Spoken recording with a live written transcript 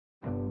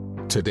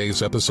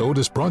Today's episode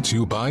is brought to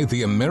you by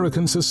the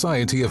American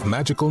Society of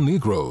Magical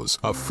Negroes,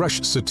 a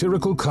fresh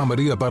satirical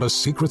comedy about a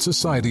secret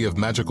society of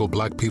magical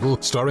black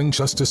people starring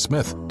Justice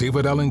Smith,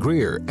 David Allen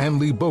Greer, Ann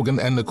Lee Bogan,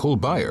 and Nicole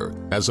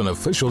Byer. As an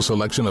official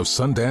selection of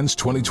Sundance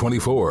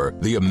 2024,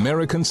 the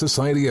American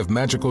Society of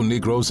Magical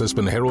Negroes has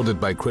been heralded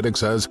by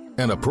critics as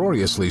an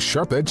uproariously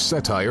sharp-edged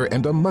satire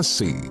and a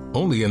must-see.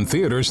 Only in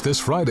theaters this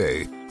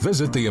Friday.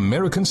 Visit the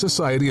American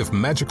Society of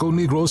Magical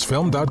Negroes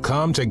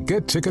Film.com to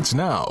get tickets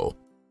now.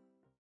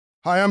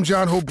 Hi, I'm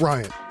John Hope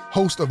Bryant,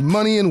 host of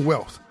Money and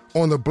Wealth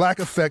on the Black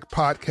Effect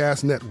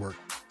Podcast Network.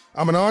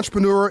 I'm an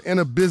entrepreneur and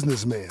a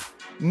businessman.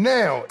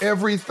 Now,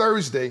 every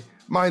Thursday,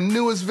 my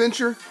newest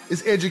venture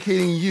is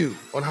educating you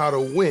on how to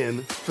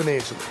win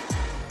financially.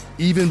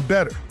 Even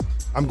better,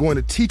 I'm going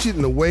to teach it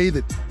in a way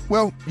that,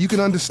 well, you can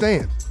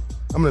understand.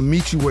 I'm going to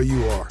meet you where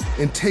you are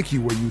and take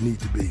you where you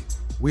need to be.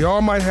 We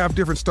all might have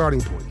different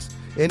starting points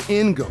and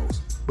end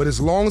goals, but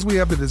as long as we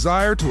have the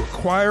desire to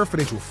acquire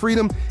financial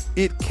freedom,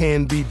 it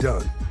can be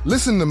done.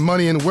 Listen to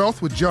Money and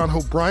Wealth with John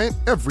Hope Bryant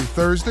every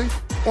Thursday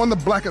on the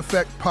Black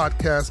Effect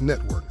Podcast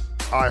Network,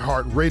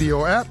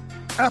 iHeartRadio app,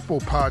 Apple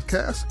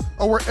Podcasts,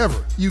 or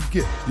wherever you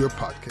get your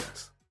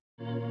podcasts.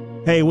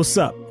 Hey, what's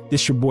up?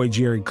 This your boy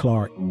Jerry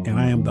Clark, and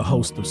I am the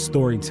host of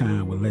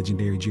Storytime with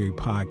Legendary Jerry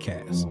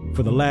Podcast.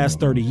 For the last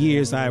 30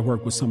 years, I have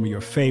worked with some of your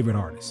favorite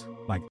artists,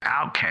 like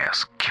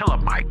Outkast, Killer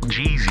Mike,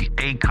 Jeezy,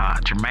 Akon,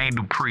 Jermaine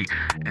Dupri,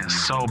 and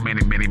so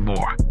many, many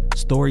more.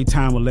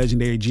 Storytime with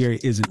Legendary Jerry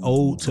is an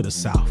ode to the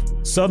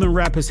South. Southern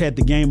rap has had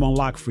the game on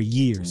lock for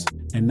years,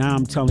 and now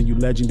I'm telling you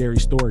legendary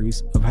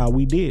stories of how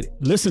we did it.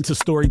 Listen to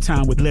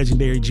Storytime with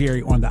Legendary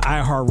Jerry on the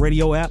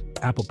iHeartRadio app,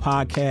 Apple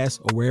Podcasts,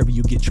 or wherever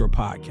you get your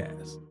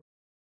podcasts.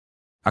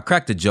 I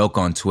cracked a joke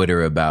on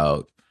Twitter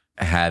about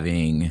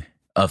having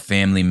a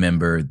family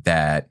member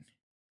that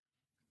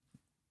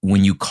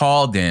when you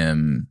call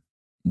them,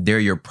 they're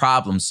your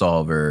problem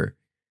solver,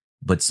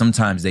 but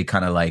sometimes they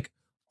kind of like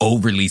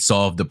overly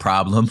solve the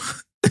problem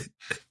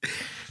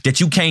that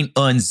you can't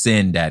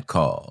unsend that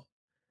call.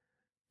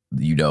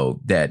 You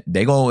know, that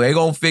they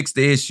gonna fix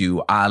the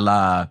issue, a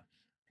la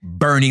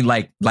burning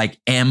like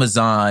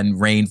Amazon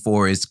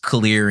rainforest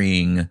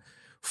clearing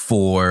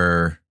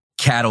for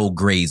cattle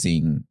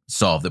grazing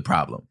solve the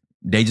problem.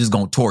 They just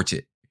gonna torch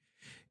it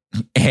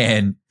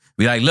and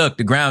be like, look,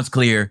 the ground's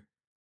clear.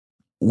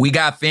 We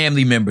got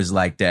family members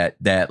like that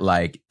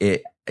like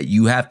it.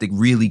 You have to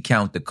really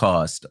count the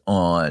cost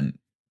on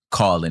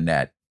calling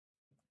that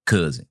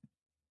cousin,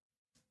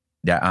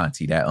 that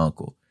auntie, that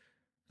uncle,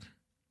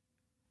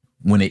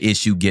 when the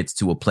issue gets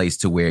to a place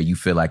to where you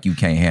feel like you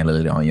can't handle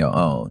it on your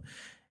own.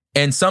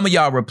 And some of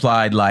y'all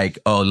replied like,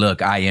 oh,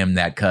 look, I am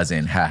that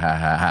cousin. Ha, ha,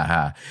 ha, ha,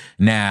 ha.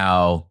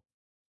 Now,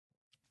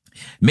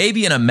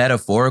 maybe in a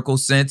metaphorical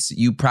sense,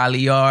 you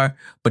probably are,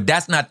 but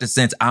that's not the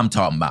sense I'm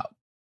talking about.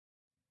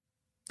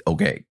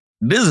 Okay,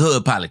 this is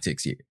hood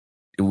politics here,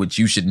 which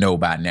you should know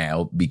by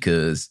now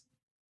because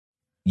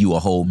you a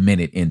whole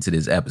minute into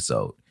this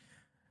episode.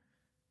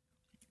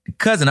 The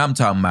cousin I'm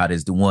talking about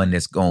is the one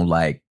that's gonna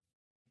like,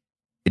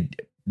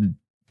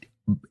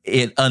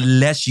 it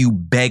unless you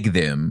beg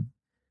them,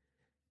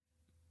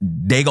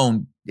 they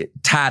gonna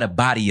tie the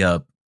body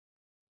up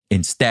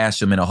and stash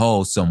them in a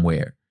hole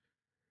somewhere.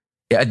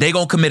 They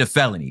gonna commit a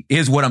felony,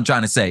 is what I'm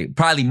trying to say.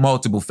 Probably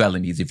multiple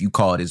felonies if you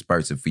call this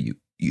person for you.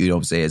 You know what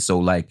I'm saying? So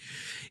like,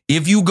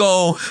 if you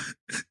gonna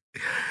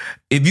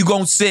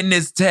send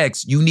this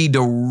text, you need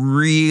to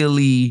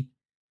really,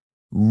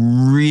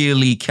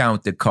 really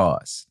count the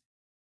cost.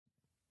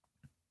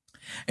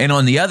 And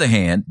on the other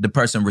hand, the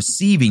person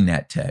receiving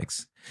that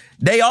text,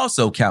 they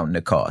also counting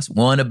the cost.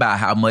 One, about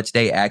how much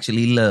they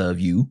actually love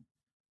you,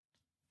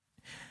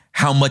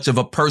 how much of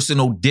a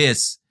personal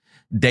diss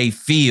they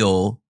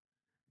feel,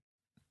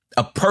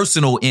 a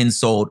personal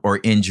insult or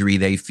injury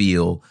they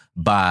feel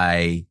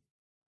by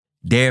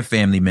their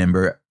family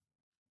member,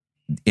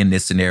 in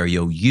this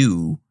scenario,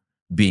 you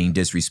being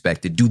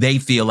disrespected. Do they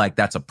feel like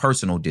that's a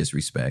personal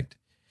disrespect?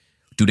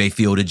 Do they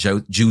feel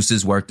the juice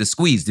is worth the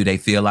squeeze? Do they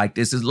feel like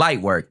this is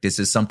light work? This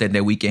is something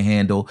that we can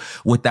handle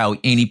without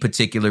any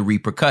particular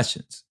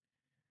repercussions?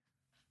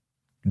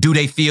 Do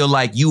they feel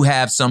like you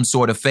have some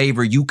sort of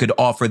favor you could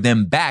offer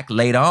them back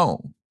later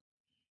on?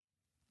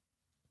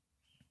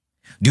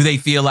 Do they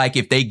feel like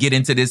if they get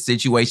into this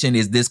situation,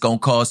 is this going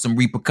to cause some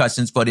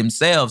repercussions for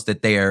themselves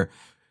that they're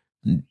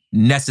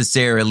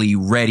necessarily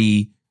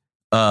ready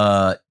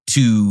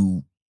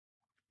to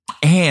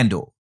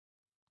handle?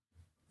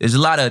 There's a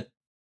lot of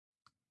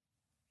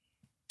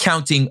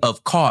counting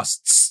of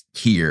costs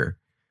here.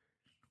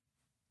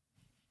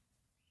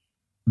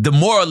 The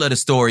moral of the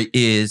story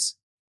is,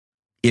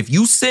 if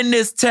you send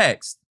this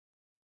text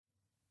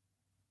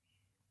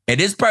and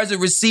this person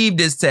received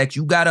this text,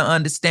 you got to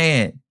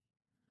understand,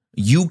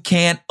 you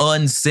can't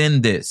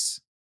unsend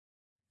this.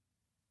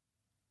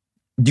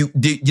 You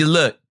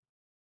look,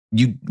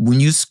 when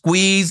you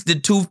squeeze the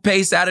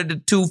toothpaste out of the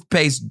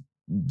toothpaste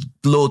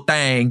little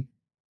thing,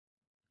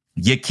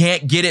 you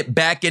can't get it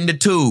back in the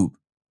tube.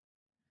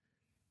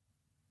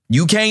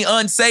 You can't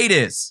unsay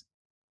this.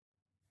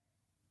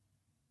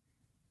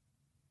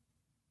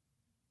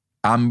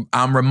 I'm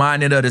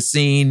reminded of the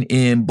scene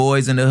in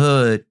Boys in the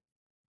Hood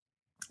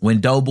when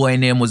Doughboy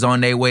and them was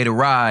on their way to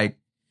ride.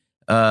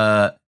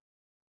 And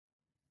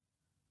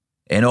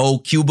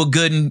old Cuba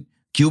Gooding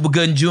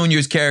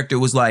Jr.'s character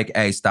was like,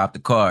 hey, stop the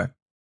car.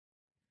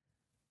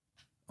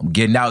 I'm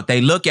getting out.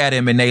 They look at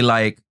him and they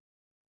like,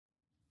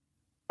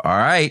 all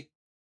right,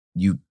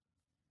 you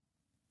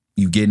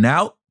getting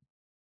out?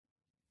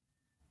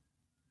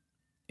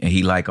 And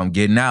he like, I'm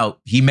getting out.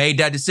 He made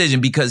that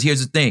decision because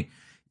here's the thing.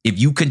 If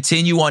you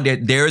continue on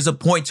there is a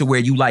point to where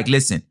you like,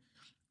 listen,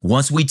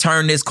 once we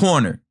turn this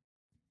corner,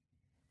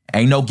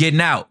 ain't no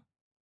getting out.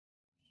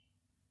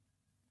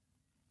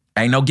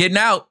 Ain't no getting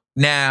out.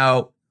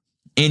 Now,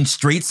 in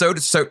street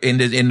in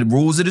the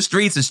rules of the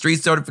streets, the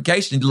street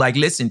certification, like,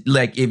 listen,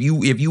 like if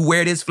you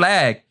wear this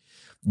flag,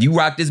 you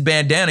rock this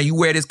bandana, you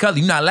wear this color,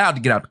 you're not allowed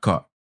to get out the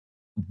car.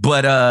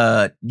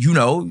 But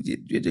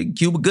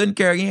Cuba Gooding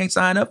character, he ain't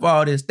signed up for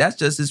all this. That's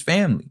just his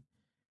family.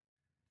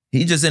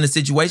 He just in a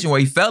situation where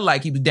he felt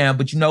like he was down,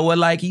 but you know what?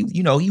 Like he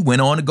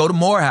went on to go to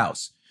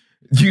Morehouse.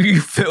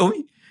 You feel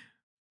me?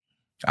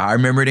 I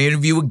remember the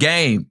interview with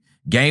Game.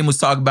 Game was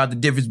talking about the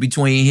difference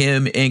between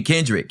him and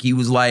Kendrick. He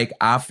was like,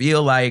 I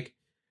feel like,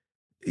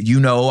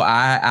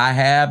 I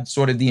have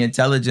sort of the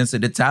intelligence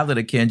and the talent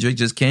of Kendrick.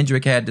 Just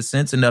Kendrick had the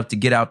sense enough to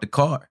get out the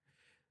car.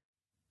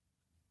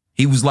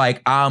 He was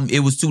like,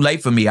 it was too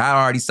late for me.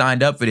 I already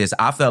signed up for this.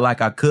 I felt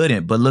like I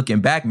couldn't. But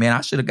looking back, man,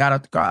 I should have got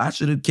out the car.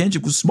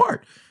 Kendrick was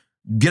smart.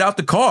 Get out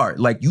the car.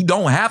 Like, you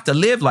don't have to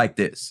live like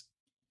this.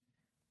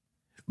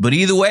 But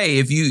either way,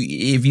 if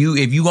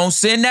you gonna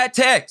send that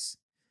text,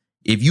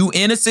 if you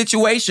in a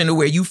situation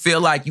where you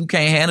feel like you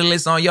can't handle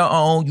this on your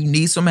own, you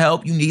need some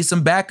help, you need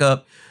some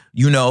backup,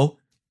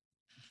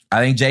 I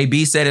think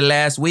JB said it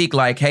last week,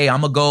 like, hey,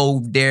 I'm gonna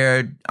go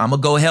there, I'm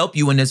gonna go help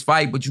you in this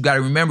fight, but you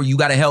gotta remember, you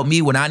gotta help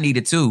me when I need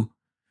it too.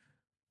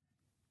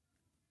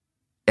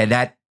 And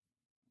that,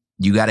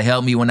 you gotta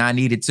help me when I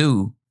need it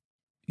too.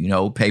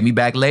 Pay me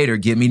back later,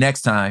 get me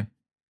next time.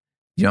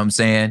 You know what I'm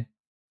saying?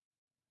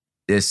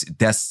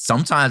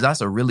 Sometimes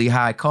that's a really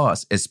high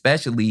cost,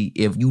 especially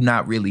if you're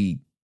not really,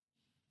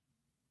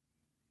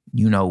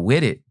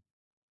 with it.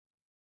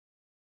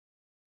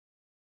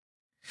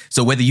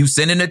 So whether you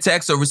sending a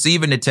text or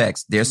receiving a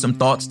text, there's some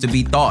thoughts to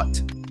be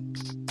thought.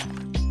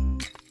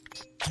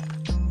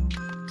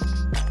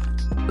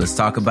 Let's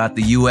talk about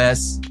the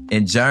U.S.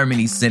 and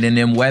Germany sending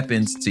them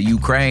weapons to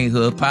Ukraine.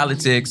 Hood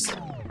politics.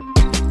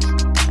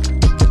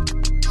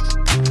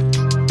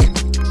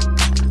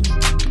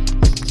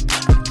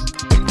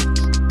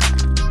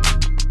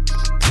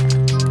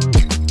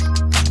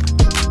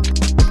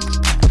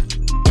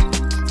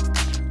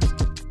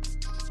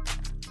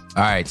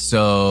 All right,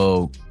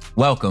 so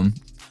welcome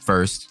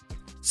first.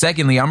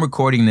 Secondly, I'm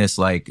recording this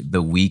like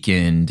the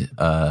weekend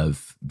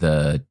of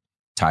the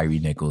Tyree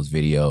Nichols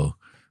video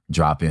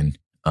dropping.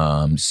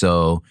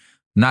 So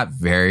not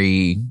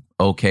very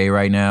okay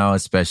right now,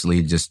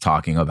 especially just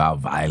talking about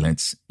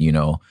violence.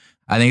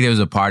 I think there was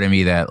a part of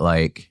me that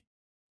like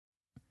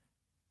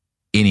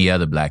any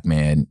other black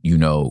man,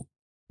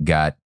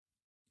 got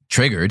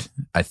triggered.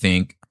 I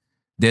think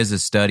there's a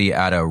study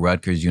out of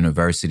Rutgers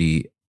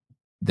University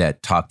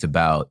that talked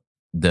about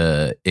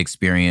the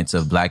experience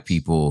of black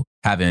people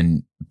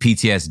having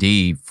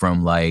PTSD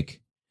from like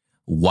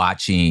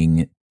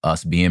watching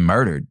us being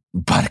murdered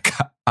by the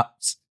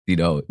cops.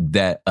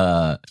 That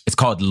it's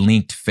called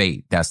linked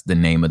fate. That's the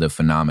name of the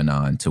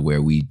phenomenon, to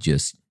where we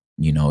just,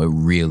 it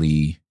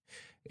really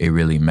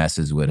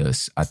messes with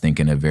us, I think,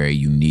 in a very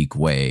unique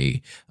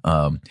way.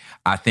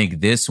 I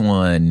think this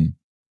one,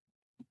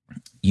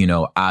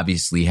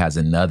 obviously has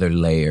another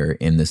layer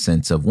in the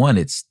sense of, one,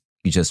 it's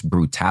just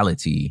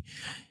brutality.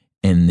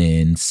 And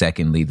then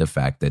secondly, the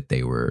fact that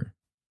they were,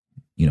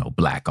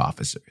 black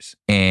officers.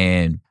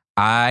 And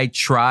I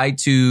tried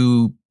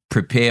to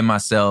prepare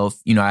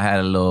myself. I had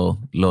a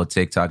little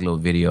TikTok, little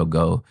video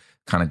go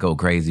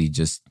crazy,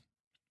 just,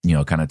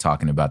 kind of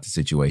talking about the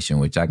situation,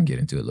 which I can get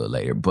into a little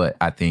later. But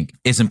I think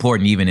it's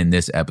important even in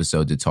this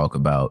episode to talk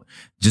about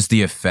just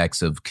the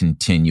effects of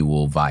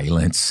continual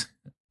violence,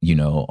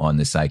 on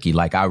the psyche.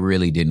 Like, I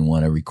really didn't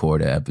want to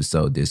record an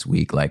episode this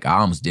week. Like, I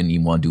almost didn't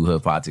even want to do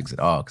hood politics at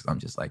all, because I'm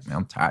just like, man,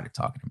 I'm tired of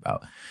talking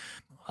about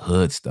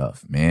hood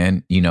stuff,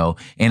 man.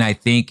 And I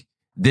think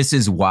this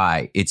is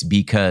why. It's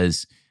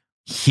because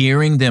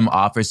hearing them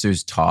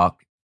officers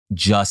talk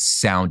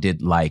just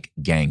sounded like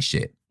gang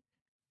shit.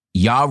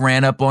 Y'all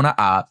ran up on an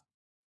op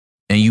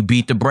and you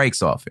beat the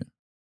brakes off him.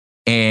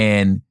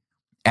 And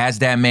as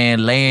that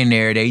man laying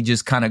there, they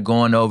just kind of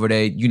going over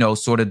the,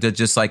 sort of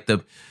just like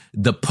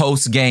the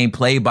post-game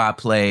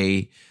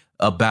play-by-play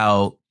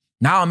about,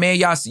 nah, man,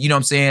 y'all, you know what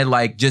I'm saying?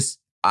 Like, just,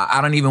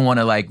 I don't even want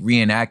to like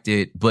reenact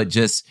it, but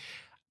just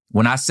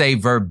when I say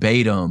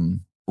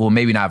verbatim, well,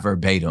 maybe not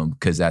verbatim,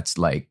 because that's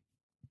like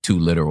too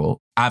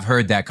literal. I've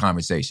heard that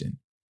conversation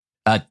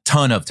a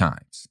ton of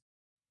times.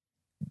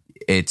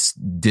 It's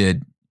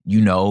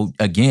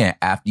again,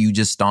 after you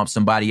just stomp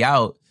somebody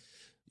out,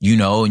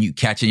 and you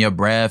catching your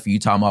breath, you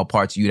talking about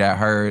parts of you that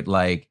hurt,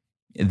 like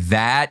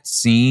that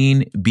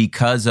scene,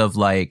 because of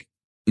like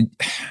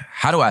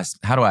how do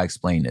I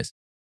explain this?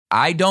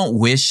 I don't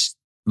wish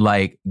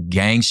like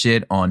gang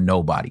shit on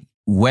nobody.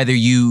 Whether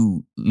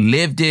you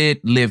lived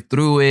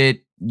through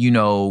it, you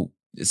know,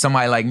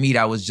 somebody like me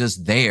that was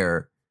just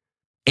there.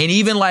 And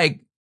even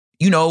like,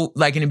 you know,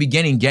 like in the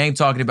beginning, Game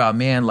talking about,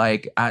 man,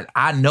 like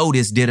I know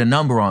this did a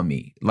number on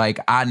me. Like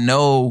I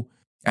know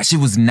that shit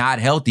was not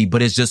healthy,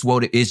 but it's just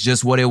what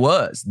it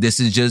was. This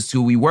is just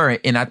who we were.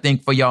 And I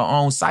think for your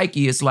own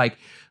psyche, it's like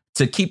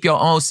to keep your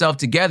own self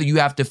together, you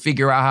have to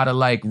figure out how to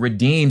like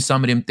redeem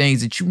some of them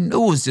things that you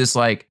knew was just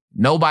like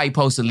nobody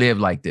supposed to live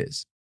like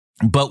this.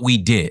 But we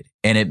did.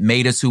 And it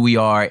made us who we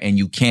are. And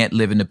you can't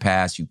live in the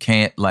past. You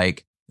can't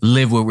like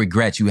live with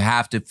regrets. You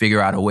have to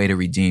figure out a way to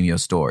redeem your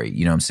story.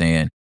 You know what I'm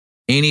saying?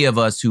 Any of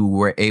us who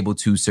were able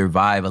to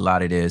survive a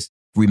lot of this,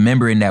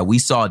 remembering that we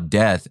saw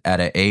death at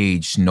an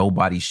age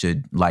nobody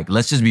should, like,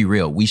 let's just be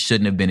real. We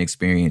shouldn't have been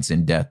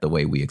experiencing death the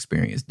way we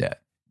experienced death.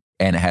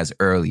 And as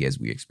early as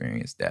we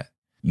experienced death,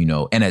 you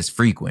know, and as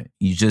frequent.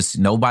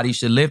 Nobody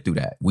should live through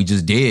that. We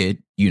just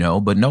did, you know,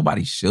 but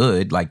nobody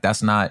should. Like,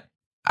 that's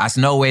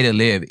no way to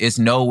live. It's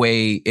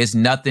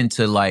nothing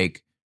to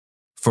like,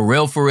 for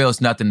real,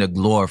 it's nothing to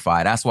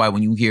glorify. That's why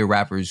when you hear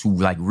rappers who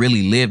like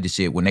really live the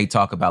shit, when they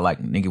talk about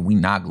like, nigga, we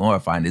not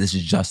glorifying it. This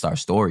is just our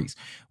stories.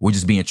 We're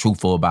just being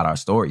truthful about our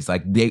stories.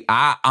 Like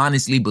I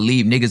honestly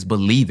believe niggas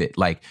believe it.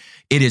 Like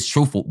it is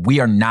truthful. We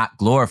are not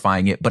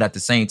glorifying it. But at the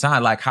same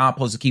time, like how I'm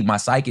supposed to keep my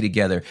psyche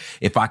together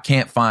if I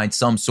can't find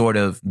some sort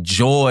of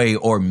joy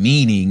or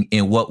meaning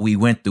in what we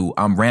went through?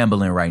 I'm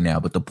rambling right now.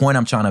 But the point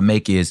I'm trying to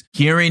make is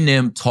hearing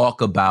them talk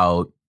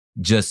about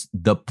just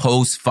the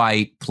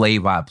post-fight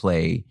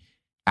play-by-play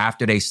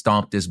after they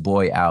stomped this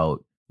boy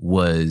out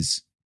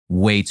was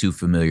way too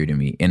familiar to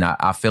me. And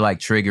I feel like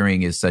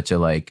triggering is such a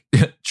like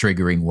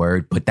triggering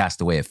word, but that's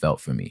the way it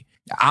felt for me.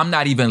 I'm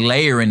not even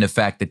layering the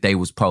fact that they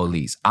was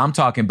police. I'm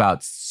talking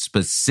about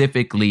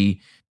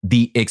specifically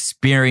the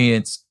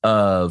experience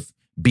of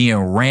being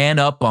ran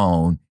up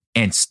on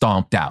and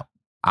stomped out.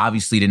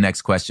 Obviously, the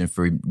next question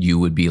for you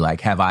would be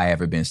like, have I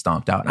ever been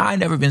stomped out? I ain't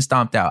never been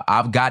stomped out.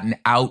 I've gotten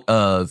out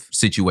of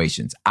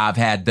situations. I've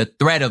had the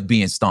threat of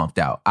being stomped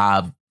out.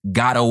 I've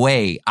got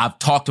away. I've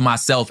talked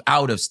myself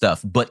out of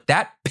stuff. But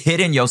that pit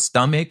in your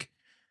stomach,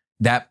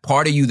 that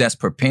part of you that's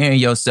preparing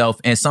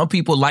yourself, and some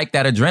people like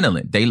that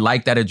adrenaline. They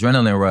like that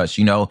adrenaline rush.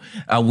 You know,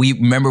 we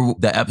remember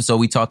the episode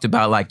we talked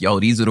about like, yo,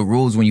 these are the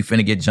rules when you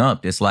finna get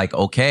jumped. It's like,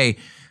 okay,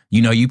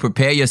 you know, you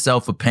prepare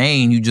yourself for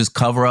pain. You just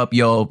cover up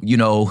your, you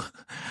know,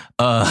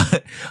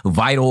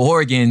 vital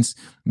organs.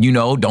 You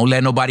know, don't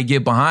let nobody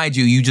get behind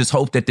you. You just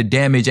hope that the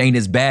damage ain't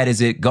as bad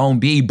as it gonna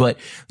be. But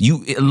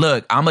you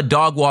look, I'm a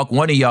dog walk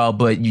one of y'all,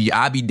 but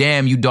I be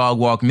damn you dog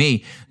walk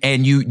me.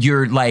 And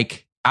you're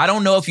like, I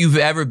don't know if you've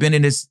ever been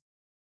in this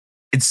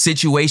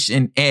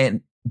situation.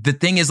 And the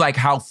thing is like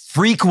how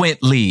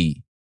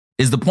frequently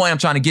is the point I'm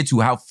trying to get to.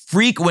 How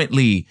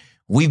frequently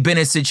we've been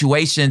in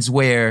situations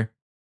where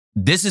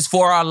this is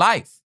for our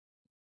life.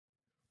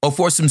 Or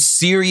for some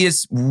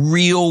serious,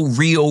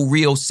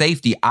 real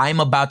safety. I'm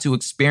about to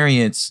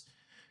experience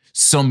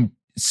some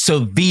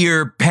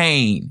severe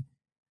pain.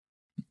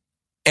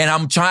 And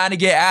I'm trying to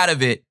get out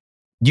of it,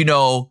 you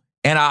know,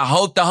 and I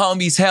hope the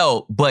homies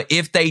help. But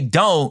if they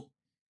don't,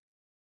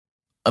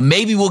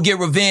 maybe we'll get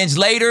revenge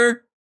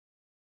later.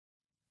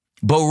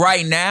 But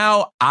right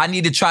now, I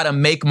need to try to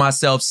make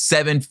myself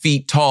 7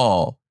 feet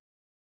tall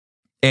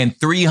and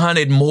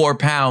 300 more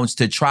pounds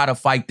to try to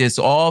fight this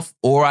off,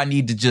 or I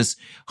need to just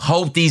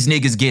hope these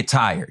niggas get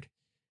tired.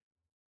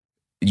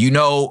 You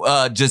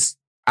know,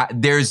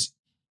 there's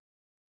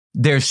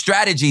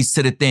strategies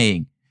to the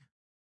thing,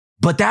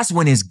 but that's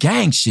when it's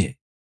gang shit.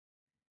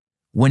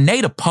 When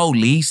they the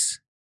police,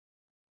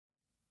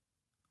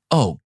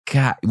 oh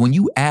God, when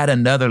you add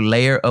another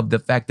layer of the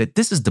fact that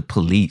this is the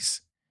police,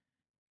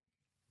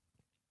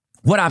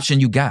 what option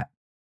you got?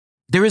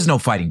 There is no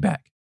fighting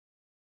back.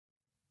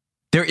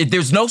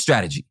 There's no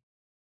strategy.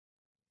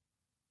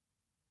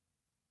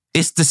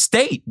 It's the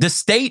state. The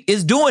state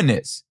is doing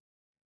this.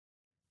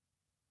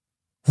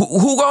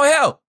 Who gonna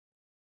help?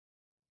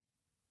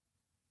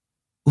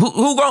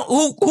 Who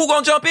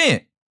gonna jump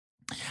in?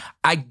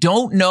 I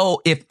don't know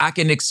if I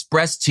can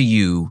express to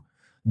you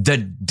the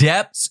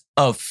depths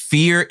of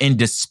fear and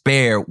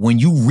despair when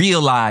you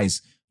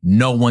realize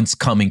no one's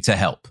coming to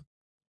help.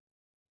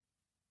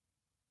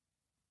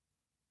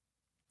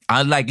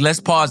 Let's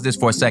pause this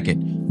for a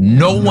second.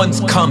 No one's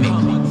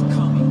coming.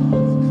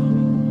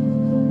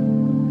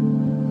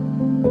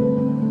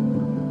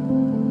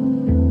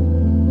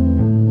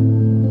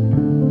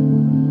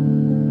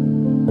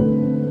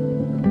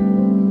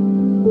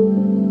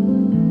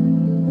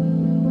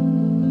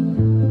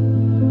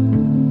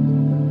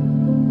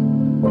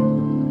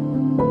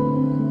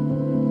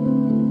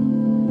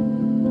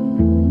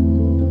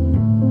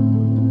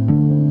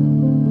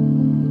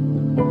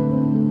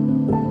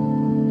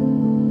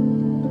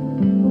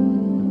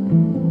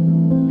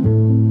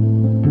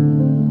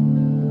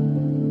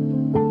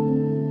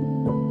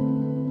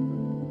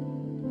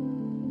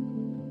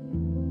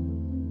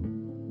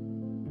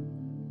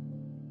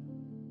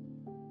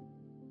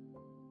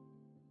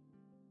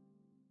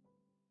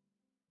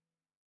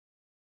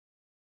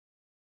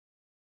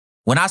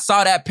 When I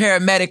saw that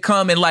paramedic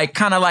come and like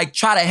kind of like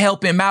try to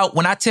help him out,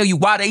 when I tell you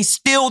why they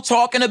still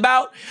talking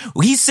about,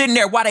 he's sitting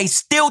there, why they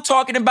still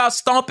talking about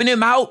stomping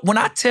him out, when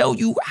I tell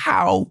you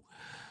how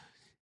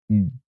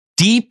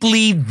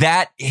deeply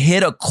that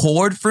hit a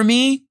chord for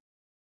me,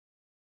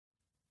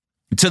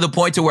 to the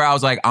point to where I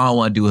was like, I don't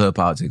want to do hood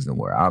politics no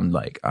more. I'm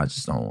like, I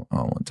don't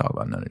want to talk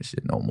about none of this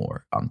shit no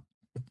more. I'm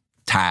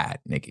tired,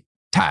 nigga,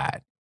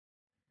 tired.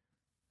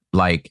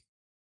 Like,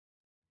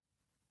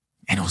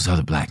 and those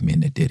other black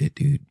men that did it,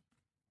 dude.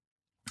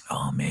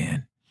 Oh,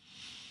 man.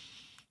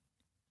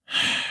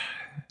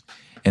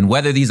 And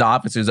whether these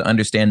officers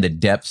understand the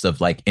depths of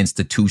like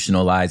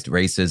institutionalized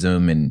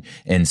racism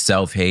and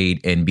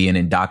self-hate and being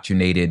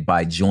indoctrinated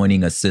by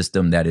joining a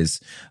system that is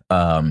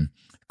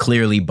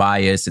clearly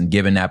biased and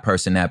giving that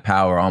person that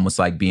power, almost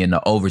like being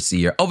the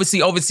overseer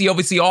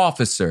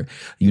officer,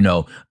 you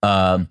know,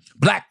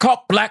 black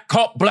cop.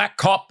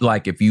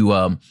 Like if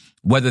you,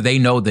 whether they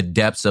know the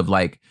depths of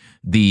like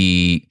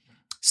the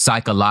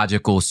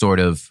psychological sort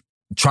of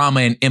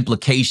trauma and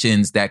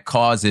implications that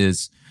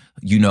causes,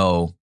 you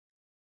know,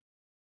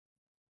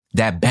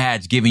 that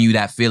badge giving you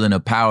that feeling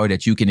of power,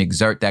 that you can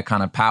exert that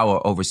kind of power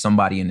over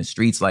somebody in the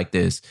streets like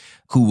this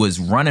who was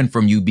running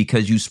from you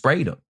because you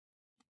sprayed them.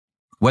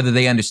 Whether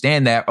they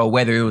understand that or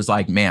whether it was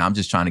like, man, I'm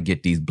just trying to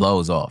get these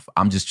blows off.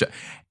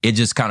 It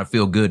just kind of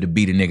feel good to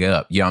beat a nigga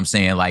up. You know what I'm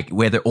saying? Like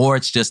or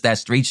it's just that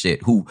street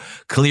shit who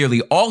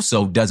clearly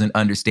also doesn't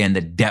understand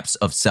the depths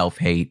of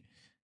self-hate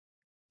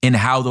and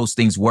how those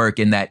things work.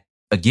 And that,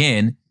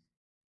 again,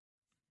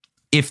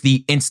 if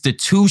the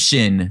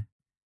institution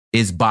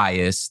is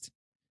biased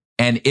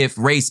and if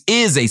race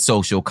is a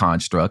social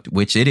construct,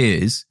 which it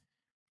is,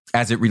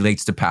 as it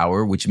relates to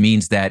power, which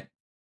means that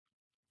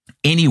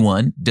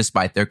anyone,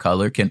 despite their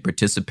color, can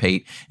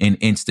participate in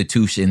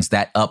institutions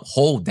that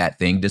uphold that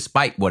thing,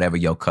 despite whatever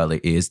your color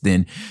is,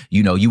 then,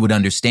 you know, you would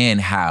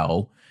understand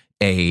how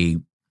a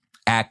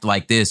act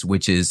like this,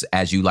 which is,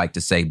 as you like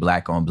to say,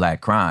 black on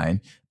black crime,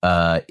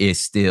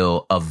 is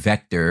still a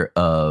vector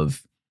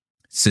of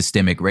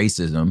systemic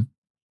racism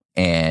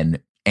and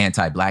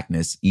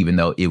anti-blackness, even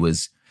though it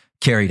was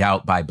carried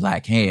out by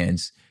black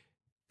hands.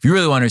 If you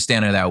really want to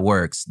understand how that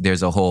works,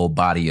 there's a whole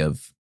body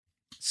of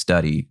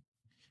study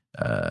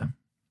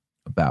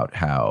about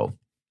how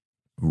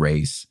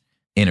race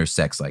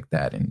intersects like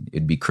that. And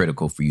it'd be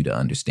critical for you to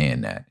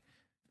understand that.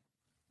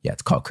 Yeah,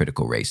 it's called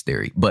critical race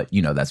theory, but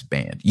you know, that's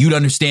banned. You'd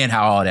understand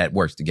how all that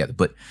works together,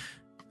 but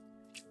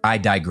I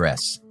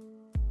digress.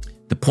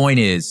 The point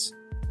is,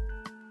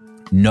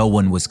 no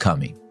one was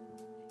coming.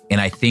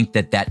 And I think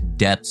that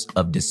depth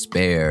of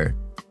despair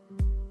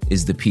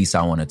is the piece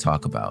I want to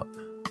talk about,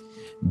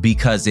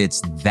 because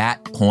it's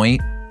that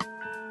point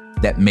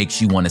that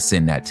makes you want to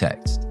send that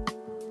text.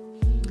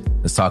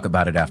 Let's talk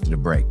about it after the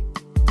break.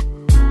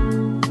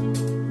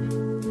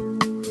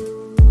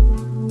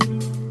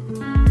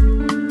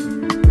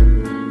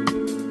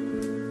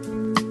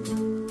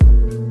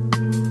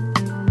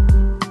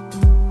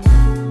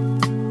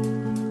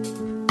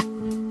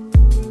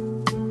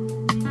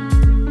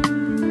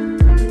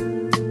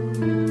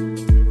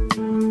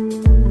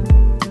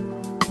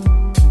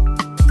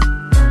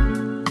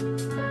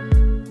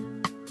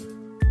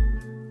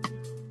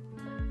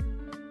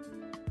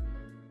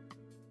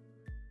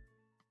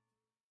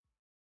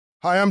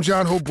 Hi, I'm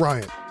John Hope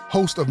Bryant,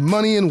 host of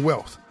Money and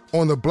Wealth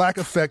on the Black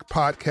Effect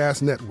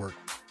Podcast Network.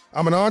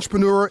 I'm an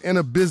entrepreneur and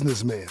a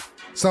businessman,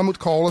 some would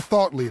call a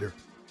thought leader.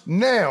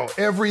 Now,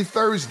 every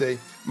Thursday,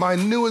 my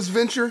newest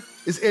venture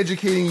is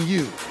educating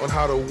you on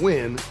how to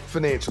win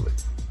financially.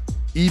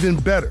 Even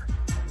better,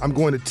 I'm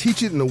going to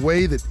teach it in a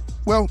way that,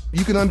 well,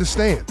 you can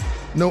understand.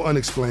 No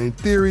unexplained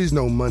theories,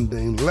 no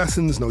mundane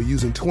lessons, no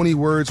using 20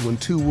 words when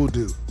 2 will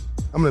do.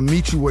 I'm going to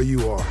meet you where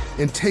you are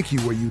and take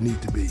you where you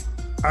need to be.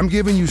 I'm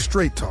giving you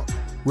straight talk,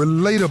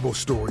 relatable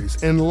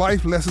stories, and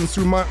life lessons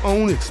through my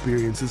own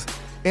experiences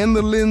and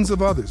the lens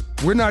of others.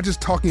 We're not just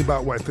talking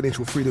about why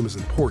financial freedom is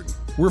important.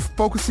 We're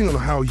focusing on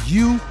how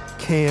you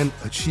can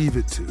achieve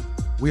it too.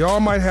 We all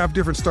might have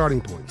different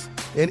starting points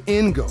and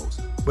end goals,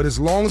 but as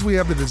long as we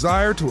have the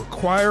desire to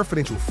acquire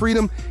financial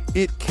freedom,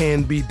 it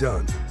can be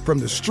done. From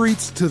the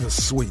streets to the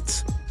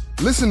suites.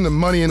 Listen to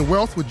Money and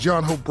Wealth with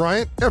John Hope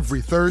Bryant every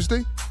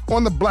Thursday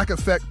on the Black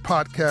Effect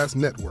Podcast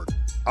Network,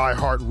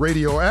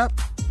 iHeartRadio app,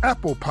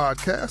 Apple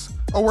Podcasts,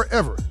 or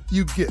wherever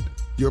you get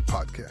your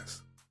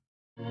podcasts.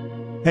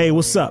 Hey,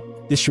 what's up?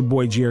 This your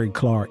boy Jerry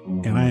Clark,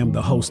 and I am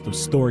the host of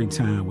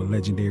Storytime with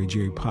Legendary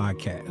Jerry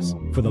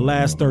Podcast. For the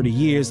last 30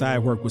 years, I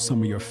have worked with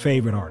some of your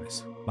favorite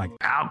artists, like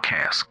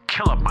Outkast,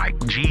 Killer Mike,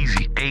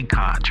 Jeezy,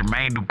 Akon,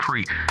 Jermaine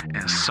Dupri,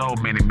 and so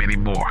many, many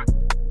more.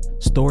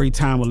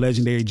 Storytime with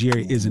Legendary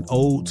Jerry is an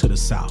ode to the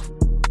South.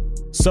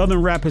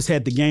 Southern rap has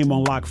had the game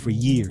on lock for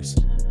years,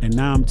 and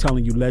now I'm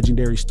telling you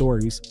legendary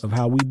stories of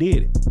how we did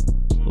it.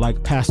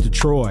 Like Pastor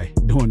Troy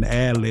doing the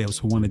ad-libs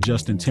for one of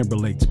Justin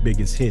Timberlake's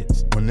biggest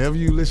hits. Whenever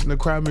you listen to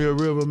Cry Me a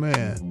River,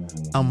 man,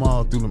 I'm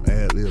all through them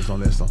ad-libs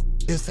on that song.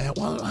 It's that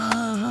one,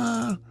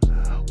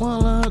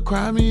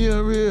 Cry me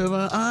a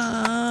river.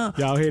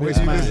 Y'all hear Wait this,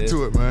 till you man? listen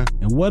to it, man.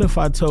 And what if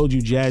I told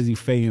you Jazzy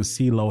Faye and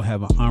CeeLo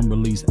have an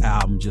unreleased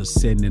album just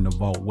sitting in the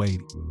vault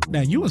waiting?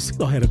 Now, you and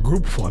CeeLo had a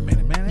group for a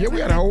minute, man. Yeah, we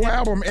got a whole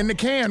album in the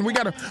can. We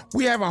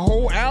have a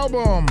whole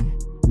album.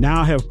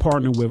 Now I have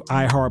partnered with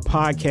iHeart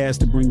Podcast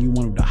to bring you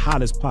one of the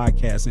hottest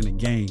podcasts in the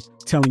game,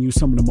 telling you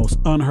some of the most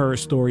unheard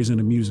stories in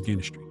the music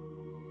industry.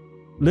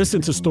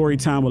 Listen to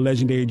Storytime with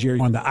Legendary Jerry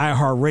on the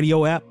iHeart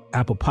Radio app,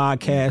 Apple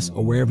Podcasts,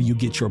 or wherever you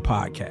get your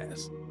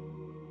podcasts.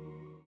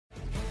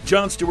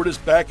 Jon Stewart is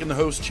back in the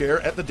host chair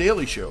at The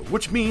Daily Show,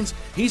 which means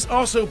he's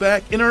also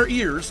back in our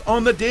ears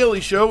on The Daily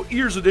Show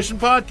Ears Edition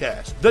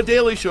podcast. The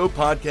Daily Show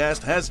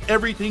podcast has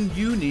everything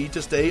you need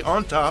to stay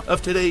on top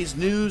of today's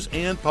news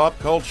and pop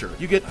culture.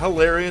 You get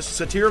hilarious,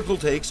 satirical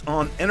takes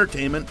on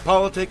entertainment,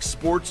 politics,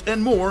 sports,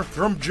 and more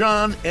from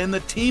Jon and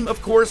the team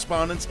of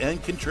correspondents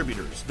and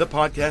contributors. The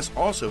podcast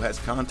also has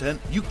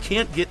content you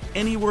can't get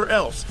anywhere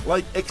else,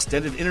 like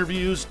extended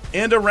interviews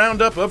and a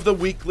roundup of the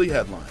weekly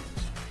headlines.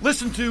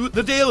 Listen to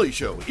The Daily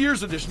Show,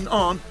 Ears Edition,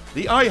 on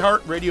the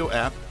iHeartRadio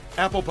app,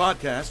 Apple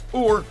Podcasts,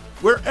 or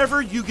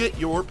wherever you get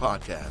your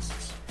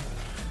podcasts.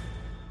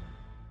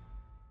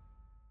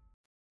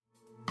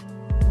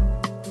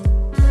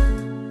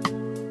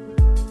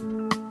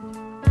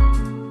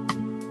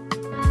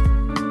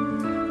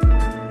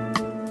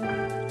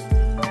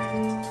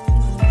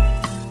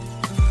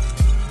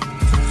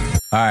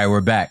 All right, we're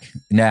back.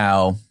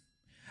 Now,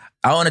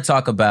 I want to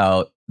talk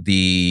about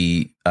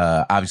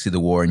obviously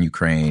the war in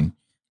Ukraine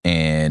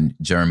and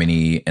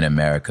Germany and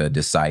America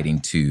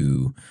deciding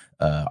to,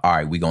 all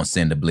right, we're going to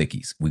send the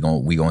blickies. We're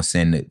going to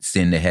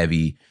send the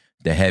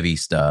heavy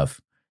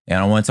stuff. And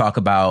I want to talk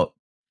about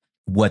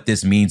what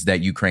this means that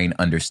Ukraine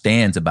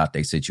understands about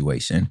their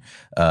situation,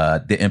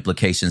 the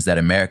implications that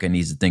America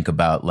needs to think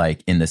about,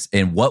 like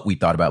in what we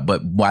thought about.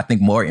 But what I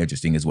think more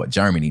interesting is what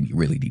Germany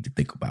really need to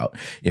think about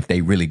if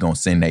they really going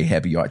to send their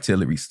heavy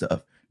artillery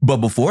stuff. But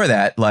before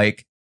that,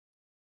 like,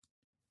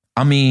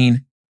 I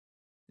mean,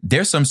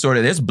 there's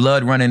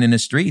blood running in the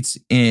streets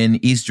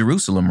in East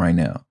Jerusalem right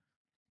now.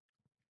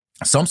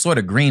 Some sort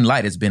of green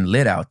light has been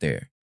lit out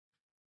there.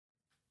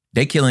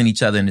 They killing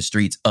each other in the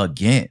streets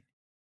again.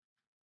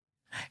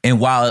 And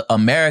while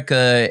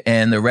America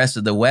and the rest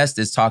of the West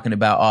is talking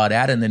about all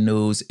that in the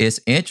news,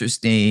 it's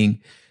interesting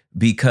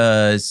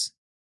because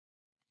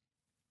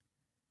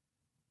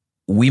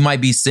we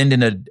might be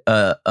sending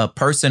a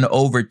person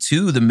over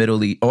to the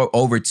Middle East or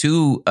over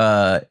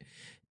to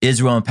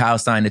Israel and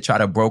Palestine to try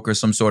to broker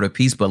some sort of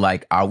peace. But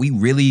like, are we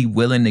really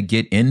willing to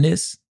get in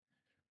this?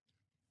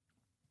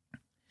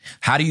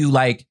 How do you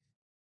there's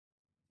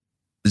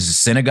a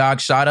synagogue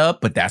shot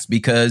up, but that's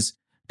because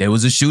there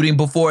was a shooting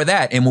before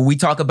that. And when we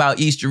talk about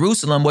East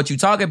Jerusalem, what you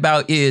talk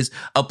about is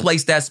a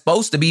place that's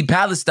supposed to be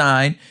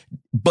Palestine,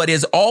 but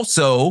is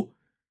also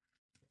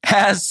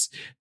has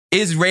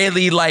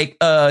Israeli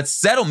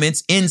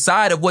settlements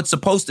inside of what's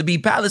supposed to be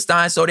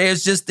Palestine. So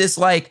there's just this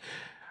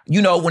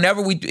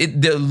whenever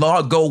the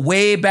law go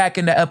way back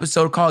in the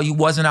episode called You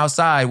Wasn't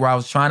Outside, where I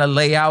was trying to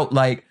lay out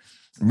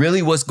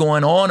really what's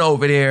going on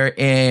over there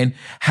and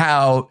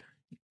how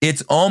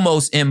it's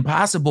almost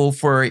impossible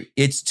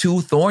it's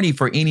too thorny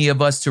for any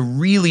of us to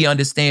really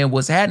understand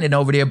what's happening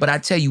over there. But I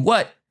tell you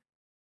what,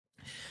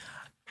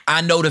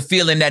 I know the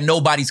feeling that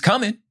nobody's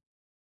coming.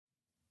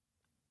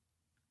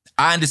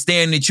 I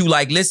understand that you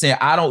listen,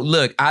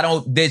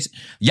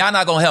 y'all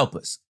not gonna help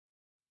us.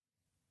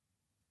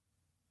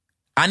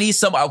 I need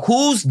somebody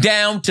who's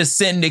down to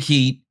send the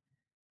heat,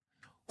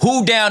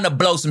 who down to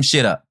blow some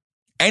shit up.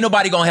 Ain't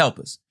nobody gonna help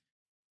us.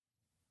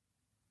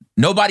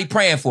 Nobody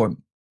praying for me.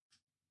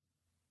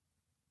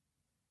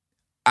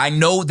 I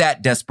know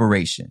that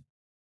desperation.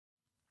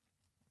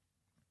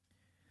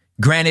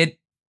 Granted,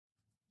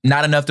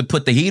 not enough to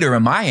put the heater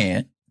in my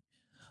hand,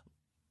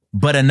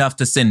 but enough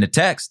to send the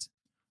text.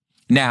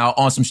 Now,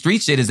 on some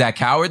street shit, is that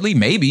cowardly?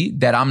 Maybe.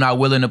 That I'm not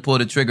willing to pull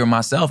the trigger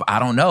myself. I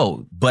don't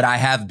know. But I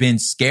have been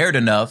scared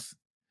enough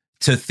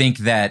to think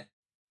that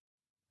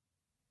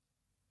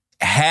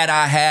had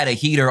I had a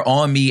heater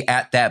on me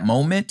at that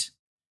moment,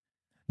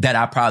 that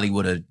I probably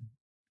would have.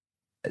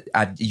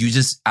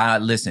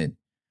 Listen,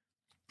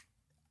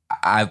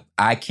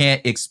 I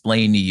can't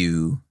explain to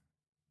you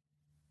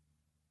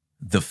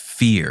the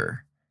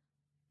fear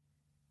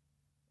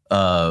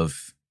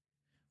of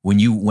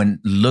when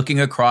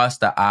looking across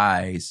the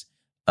eyes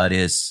of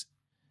this,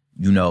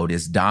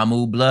 this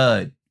Damu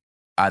blood.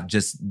 I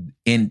just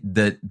in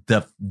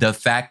the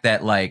fact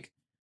that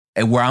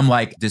and where I'm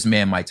this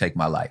man might take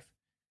my life,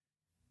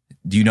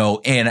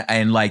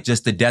 and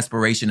just the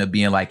desperation of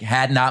being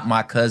had not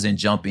my cousin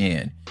jump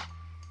in,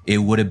 it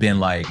would have been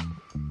my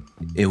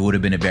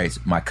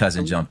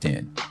cousin jumped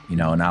in,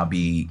 and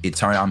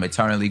I'm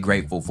eternally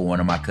grateful for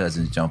one of my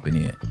cousins jumping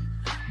in.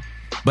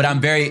 But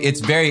it's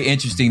very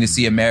interesting to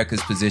see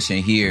America's position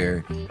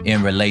here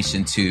in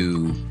relation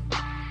to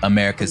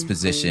America's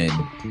position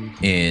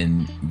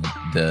in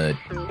the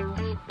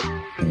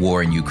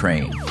war in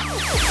Ukraine.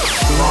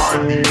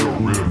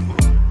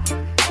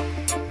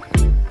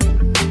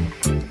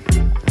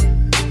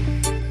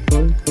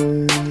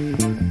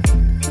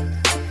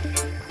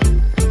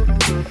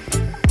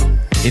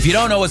 If you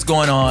don't know what's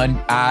going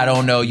on, I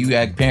don't know. You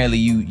apparently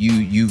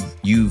you've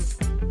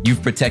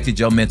protected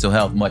your mental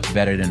health much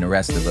better than the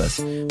rest of us,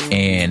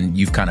 and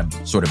you've kind of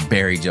sort of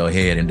buried your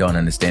head and don't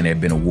understand there's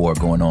been a war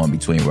going on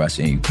between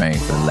Russia and Ukraine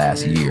for the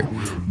last year.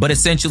 But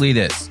essentially,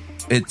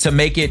 to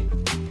make it,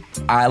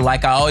 I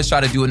always try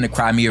to do in the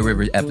Crimea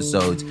River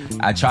episodes.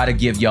 I try to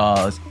give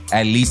y'all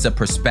at least a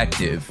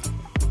perspective,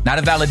 not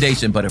a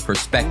validation, but a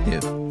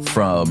perspective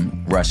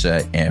from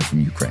Russia and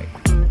from Ukraine.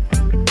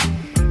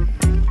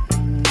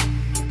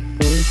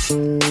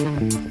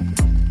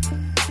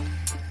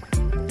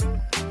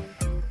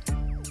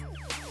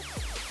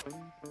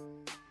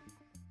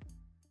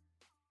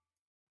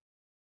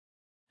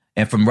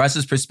 And from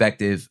Russia's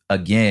perspective,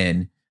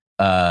 again,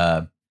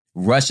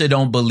 Russia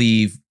don't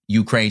believe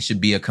Ukraine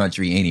should be a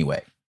country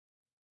anyway.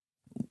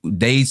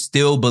 They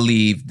still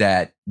believe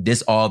that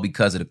this all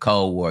because of the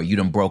Cold War. You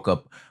done broke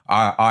up,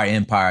 our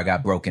empire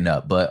got broken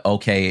up. But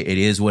okay, it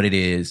is what it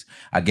is.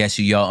 I guess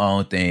you your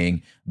own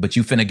thing, but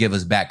you finna give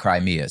us back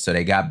Crimea. So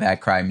they got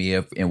back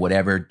Crimea in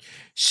whatever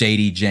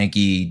shady,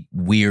 janky,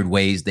 weird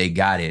ways they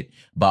got it.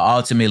 But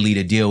ultimately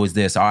the deal was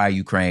this: all right,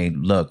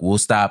 Ukraine, look, we'll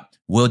stop.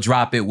 We'll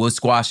drop it. We'll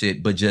squash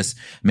it. But just,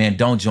 man,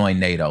 don't join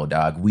NATO,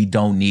 dog. We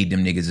don't need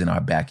them niggas in our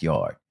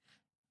backyard.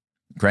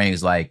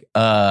 Ukraine's like,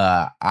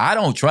 I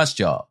don't trust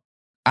y'all.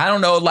 I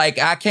don't know. Like,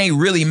 I can't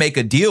really make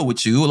a deal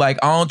with you. Like,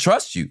 I don't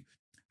trust you.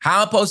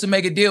 How I'm supposed to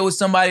make a deal with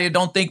somebody that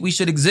don't think we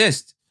should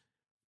exist?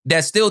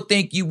 That still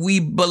think we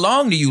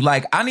belong to you?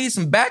 Like, I need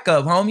some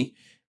backup, homie.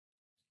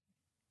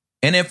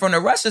 And then from the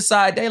Russia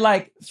side, they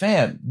like,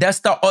 fam,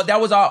 that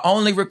was our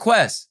only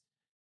request.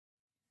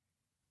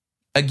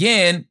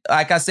 Again,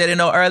 like I said in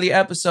those early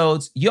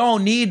episodes, you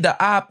don't need the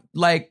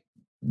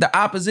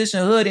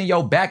opposition hood in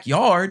your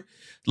backyard.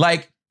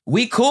 Like,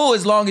 we cool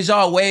as long as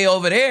y'all way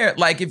over there.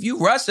 Like, if you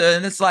Russia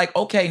and it's like,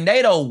 okay,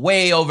 NATO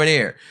way over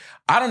there.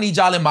 I don't need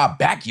y'all in my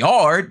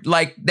backyard.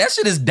 Like, that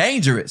shit is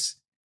dangerous.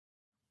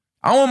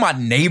 I don't want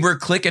my neighbor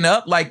clicking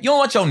up. Like, you don't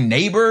want your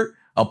neighbor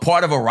a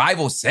part of a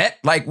rival set.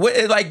 Like,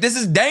 what? Like, this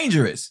is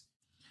dangerous.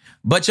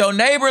 But your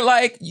neighbor,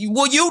 like, you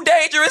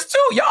dangerous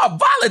too. Y'all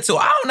volatile.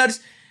 I don't know.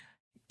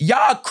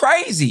 Y'all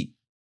crazy.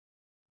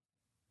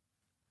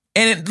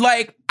 And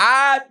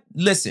I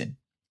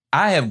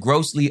have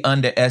grossly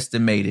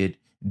underestimated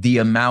the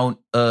amount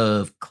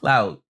of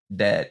clout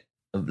that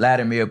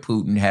Vladimir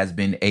Putin has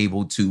been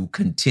able to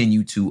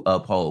continue to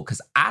uphold.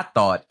 Because I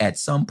thought at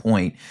some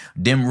point,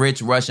 them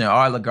rich Russian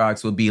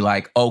oligarchs would be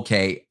like,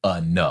 okay,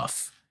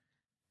 enough.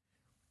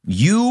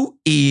 You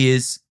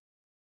is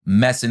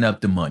messing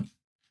up the money.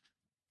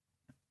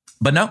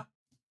 But no.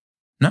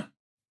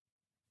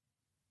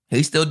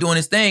 He's still doing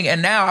his thing.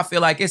 And now I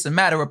feel like it's a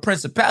matter of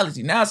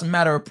principality. Now it's a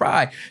matter of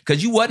pride.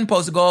 Because you wasn't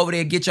supposed to go over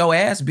there and get your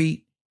ass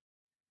beat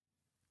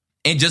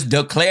and just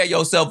declare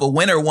yourself a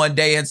winner one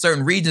day in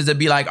certain regions and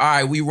be like, all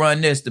right, we run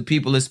this. The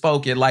people have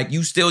spoken. Like,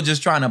 you still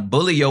just trying to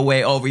bully your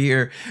way over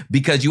here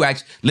because you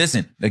actually,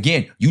 listen,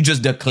 again, you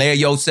just declare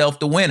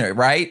yourself the winner,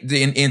 right?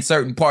 In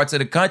certain parts of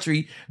the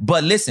country.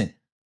 But listen,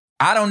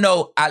 I don't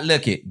know.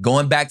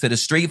 Going back to the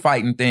street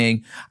fighting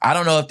thing, I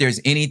don't know if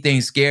there's anything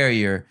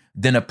scarier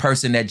than a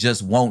person that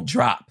just won't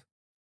drop.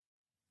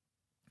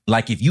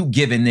 Like, if you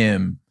giving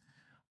them,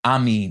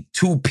 2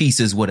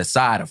 pieces with a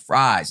side of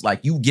fries, like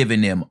you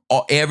giving them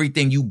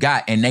everything you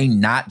got and they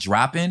not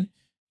dropping,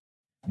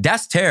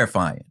 that's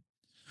terrifying.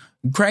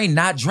 Ukraine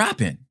not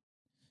dropping.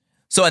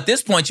 So at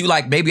this point, you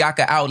like, maybe I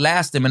could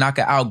outlast them and I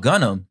could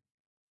outgun them,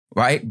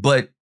 right?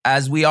 But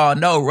as we all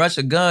know,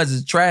 Russia guns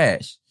is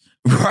trash,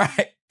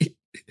 right?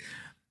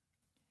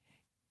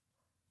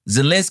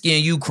 Zelensky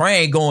in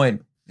Ukraine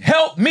going,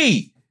 help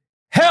me.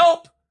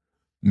 Help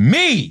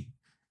me,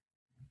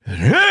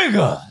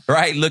 nigga.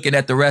 Right? Looking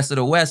at the rest of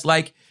the West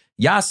like,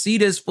 y'all see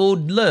this fool?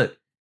 Look.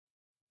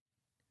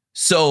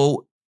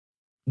 So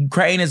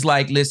Ukraine is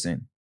like,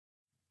 listen,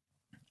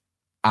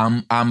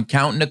 I'm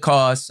counting the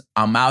costs.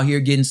 I'm out here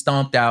getting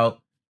stomped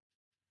out.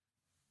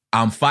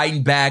 I'm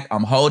fighting back.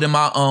 I'm holding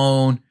my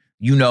own,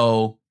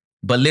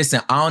 But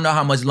listen, I don't know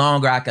how much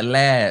longer I can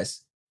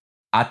last.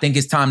 I think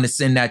it's time to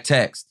send that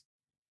text.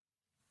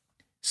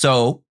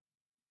 So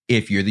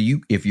if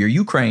you're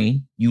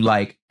Ukraine, you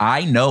like,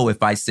 I know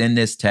if I send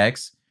this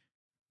text,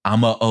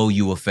 I'm going to owe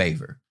you a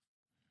favor.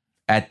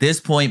 At this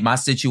point, my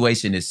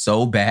situation is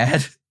so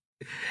bad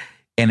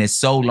and it's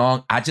so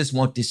long. I just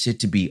want this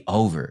shit to be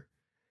over.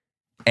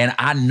 And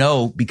I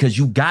know because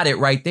you got it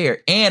right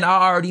there. And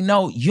I already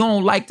know you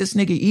don't like this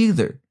nigga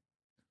either.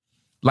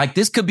 Like,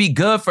 this could be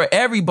good for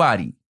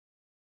everybody.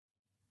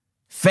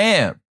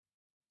 Fam,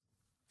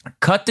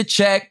 cut the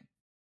check.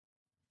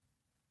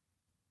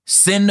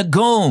 Send the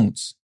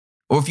goons.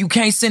 Or if you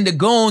can't send the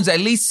goons, at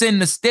least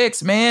send the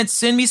sticks, man.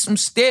 Send me some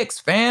sticks,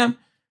 fam.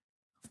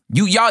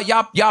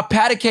 Y'all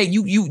patty cake.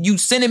 You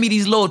sending me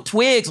these little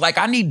twigs. Like,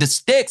 I need the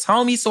sticks,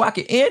 homie, so I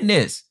can end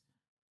this.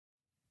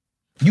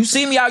 You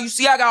see me out. You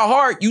see I got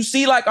heart. You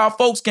see like our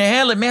folks can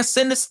handle it, man.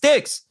 Send the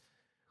sticks.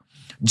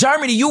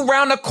 Germany, you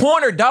round the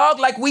corner, dog.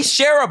 Like, we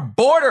share a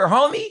border,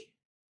 homie.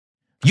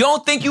 You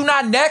don't think you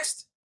not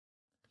next?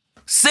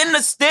 Send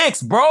the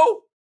sticks,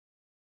 bro.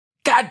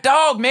 God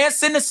dog, man,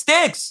 send the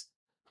sticks.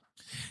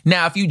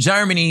 Now, if you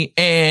Germany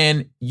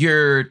and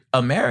you're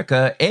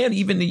America and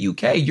even the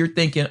UK, you're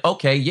thinking,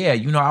 okay, yeah,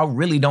 you know, I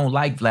really don't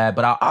like Vlad,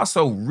 but I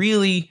also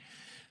really,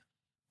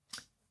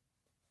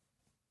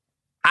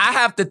 I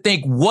have to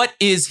think,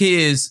 what's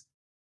his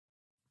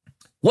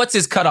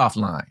cutoff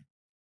line?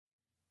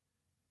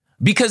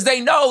 Because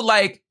they know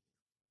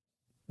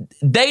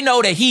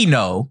that he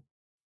know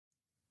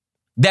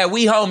that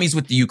we homies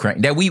with the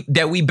Ukraine, that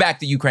we back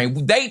the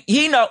Ukraine.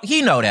 He know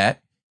that.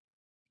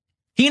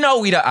 He know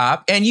we the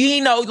op, and he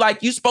know,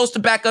 like, you supposed to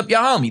back up your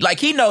homie. Like,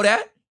 he know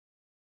that.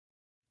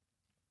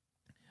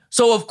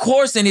 So, of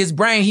course, in his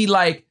brain, he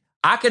like,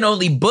 I can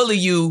only bully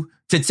you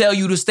to tell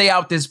you to stay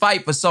out this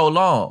fight for so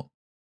long.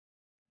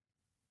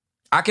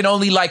 I can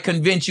only, like,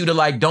 convince you to,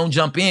 like, don't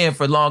jump in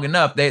for long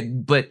enough.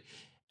 But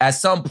at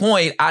some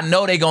point, I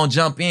know they gonna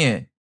jump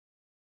in.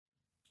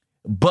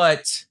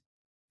 But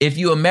if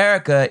you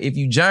America, if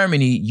you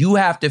Germany, you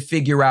have to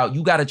figure out,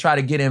 you got to try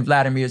to get in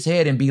Vladimir's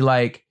head and be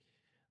like,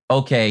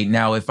 okay,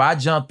 now if I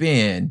jump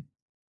in,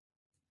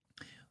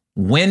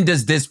 when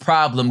does this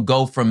problem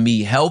go from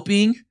me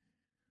helping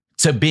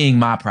to being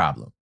my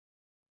problem?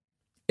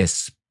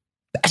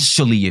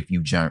 Especially if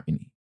you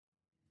Germany.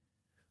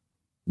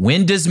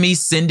 When does me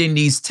sending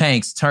these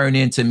tanks turn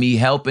into me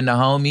helping the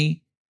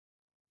homie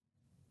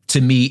to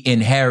me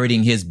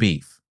inheriting his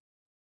beef?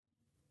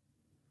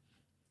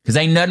 Because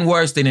ain't nothing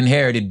worse than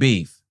inherited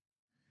beef.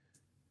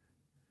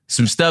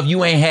 Some stuff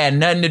you ain't had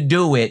nothing to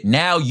do with.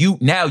 Now you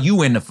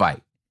in the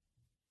fight.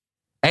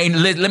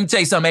 Let me tell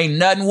you something, ain't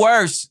nothing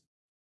worse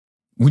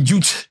when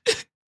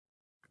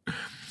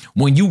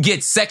you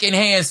get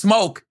secondhand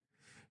smoke.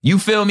 You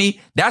feel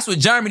me? That's what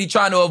Germany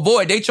trying to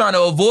avoid. They trying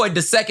to avoid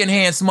the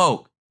secondhand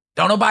smoke.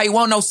 Don't nobody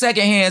want no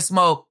secondhand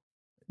smoke.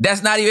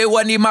 It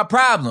wasn't even my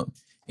problem.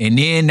 And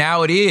then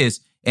now it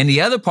is. And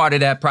the other part of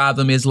that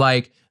problem is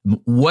like,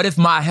 what if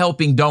my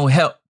helping don't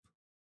help?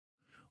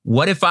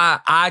 What if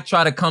I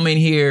try to come in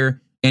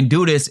here and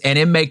do this and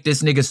it make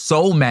this nigga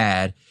so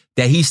mad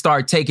that he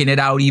start taking it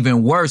out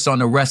even worse on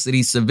the rest of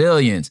these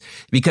civilians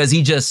because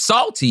he just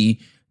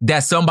salty that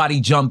somebody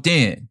jumped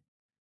in.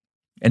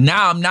 And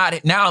now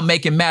I'm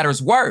making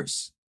matters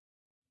worse.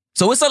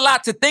 So it's a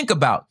lot to think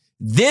about.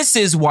 This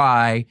is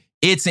why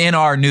it's in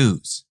our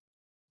news.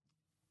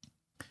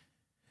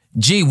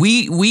 Gee,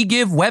 we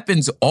give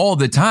weapons all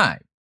the time,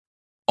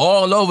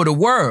 all over the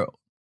world.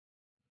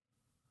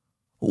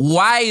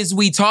 Why is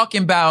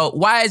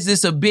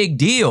this a big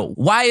deal?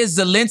 Why is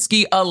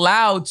Zelensky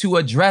allowed to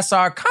address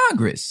our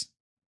Congress?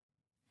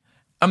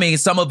 I mean,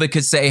 some of it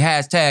could say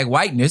hashtag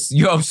whiteness.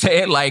 You know what I'm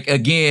saying? Like,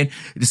 again,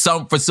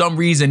 for some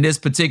reason, this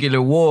particular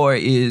war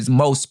is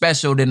more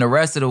special than the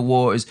rest of the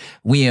wars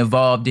we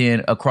involved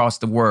in across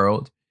the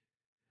world.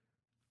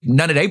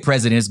 None of their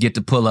presidents get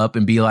to pull up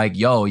and be like,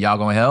 yo, y'all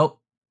gonna help?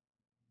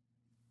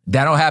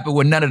 That don't happen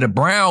with none of the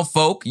brown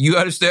folk. You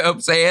understand what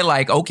I'm saying?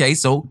 Like, okay,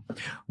 so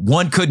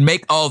one could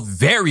make a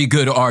very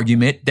good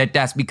argument that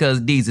that's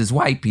because these is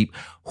white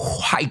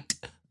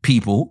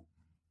people.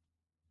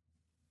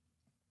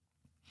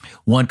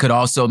 One could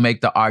also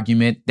make the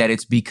argument that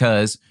it's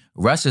because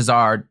these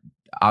are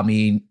our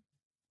main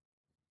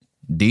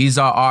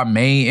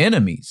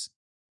enemies.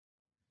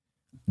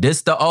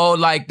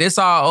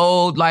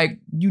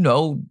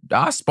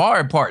 Our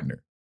sparring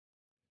partner.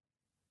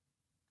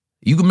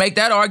 You can make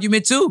that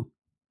argument too.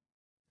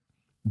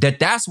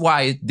 That's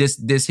why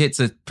this hits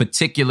a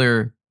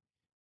particular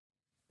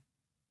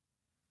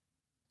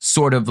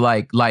sort of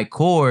like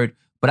chord.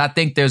 But I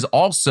think I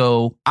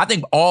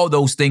think all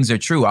those things are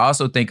true. I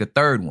also think a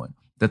third one.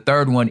 The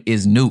third one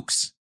is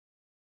nukes.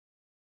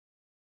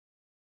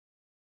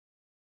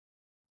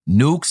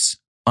 Nukes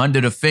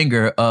under the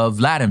finger of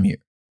Vladimir.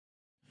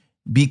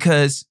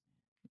 Because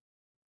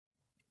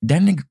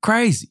that nigga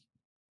crazy.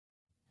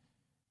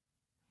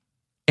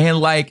 And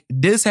like,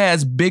 this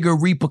has bigger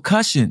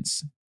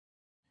repercussions.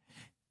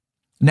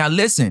 Now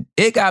listen,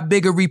 it got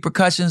bigger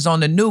repercussions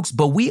on the nukes,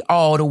 but we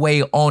all the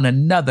way on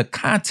another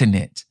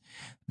continent.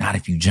 Not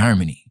if you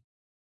Germany.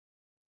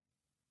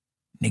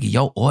 Nigga,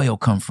 your oil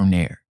come from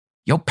there.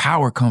 Your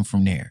power come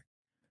from there.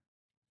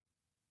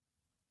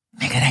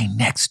 Nigga, it ain't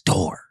next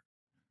door.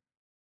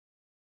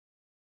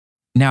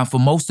 Now, for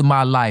most of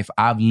my life,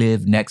 I've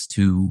lived next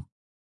to,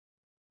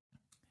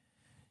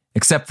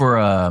 except for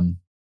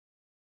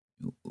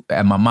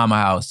at my mama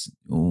house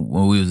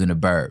when we was in the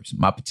burbs,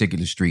 my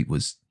particular street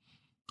was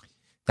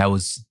all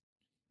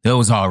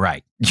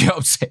right. You know what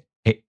I'm saying?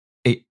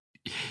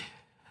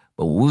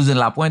 But when we was in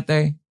La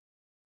Puente,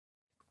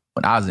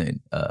 when I was in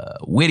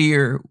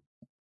Whittier,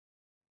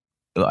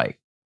 like,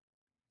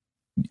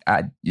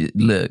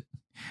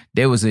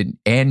 there's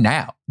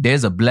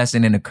a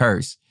blessing and a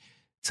curse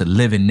to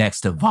living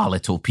next to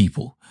volatile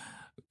people.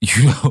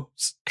 You know,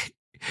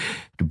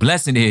 the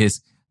blessing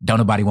is don't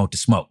nobody want to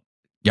smoke.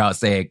 Y'all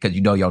say it because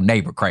you know your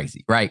neighbor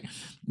crazy, right?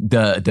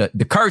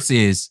 The curse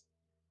is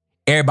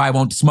everybody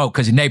want to smoke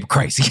because your neighbor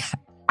crazy.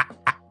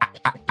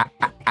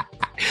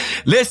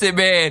 Listen,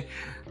 man,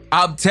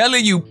 I'm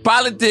telling you,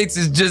 politics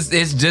is just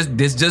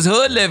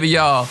hood living,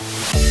 y'all.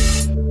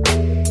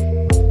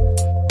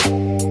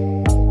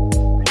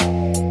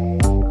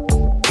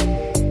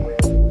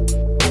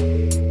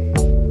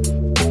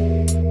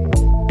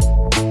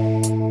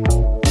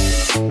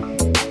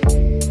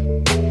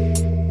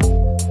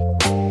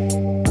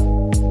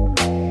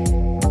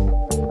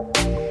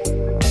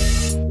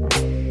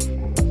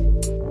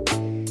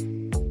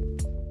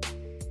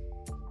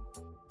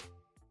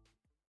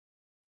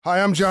 Hi,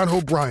 I'm John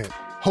Hope Bryant,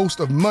 host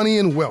of Money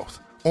and Wealth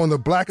on the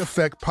Black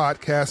Effect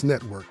Podcast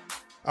Network.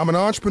 I'm an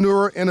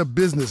entrepreneur and a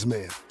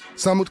businessman.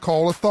 Some would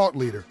call a thought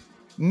leader.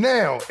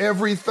 Now,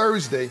 every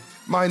Thursday,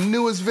 my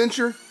newest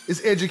venture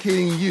is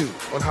educating you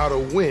on how to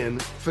win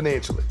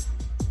financially.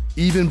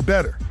 Even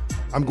better,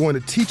 I'm going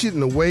to teach it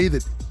in a way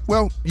that,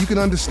 well, you can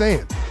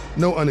understand.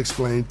 No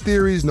unexplained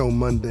theories, no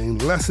mundane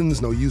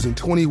lessons, no using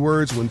 20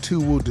 words when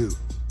 2 will do.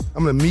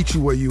 I'm going to meet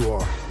you where you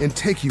are and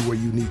take you where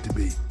you need to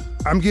be.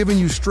 I'm giving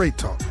you straight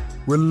talk,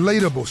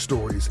 relatable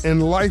stories,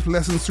 and life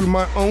lessons through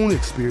my own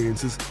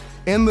experiences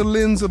and the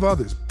lens of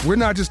others. We're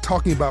not just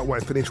talking about why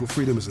financial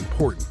freedom is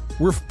important.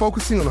 We're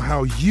focusing on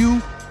how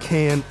you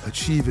can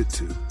achieve it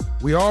too.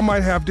 We all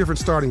might have different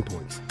starting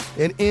points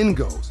and end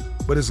goals,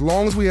 but as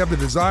long as we have the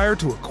desire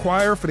to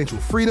acquire financial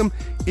freedom,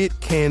 it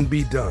can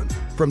be done.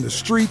 From the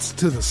streets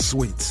to the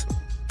suites.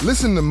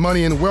 Listen to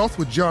Money and Wealth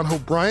with John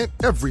Hope Bryant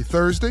every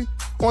Thursday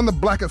on the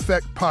Black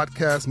Effect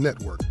Podcast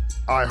Network,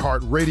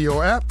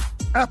 iHeartRadio app,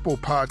 Apple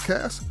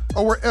Podcasts,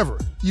 or wherever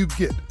you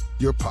get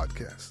your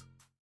podcasts.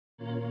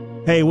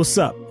 Hey, what's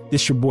up?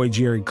 This your boy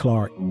Jerry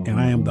Clark, and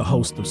I am the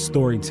host of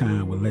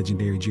Storytime with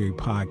Legendary Jerry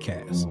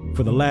Podcast.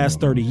 For the last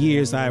 30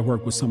 years, I have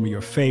worked with some of your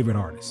favorite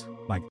artists,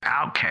 like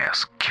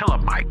Outkast, Killer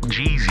Mike,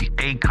 Jeezy,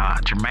 Akon,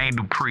 Jermaine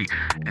Dupri,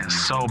 and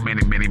so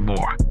many, many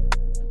more.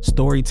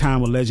 Storytime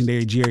with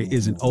Legendary Jerry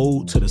is an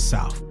ode to the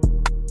South.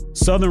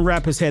 Southern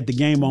rap has had the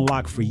game on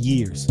lock for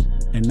years,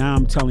 and now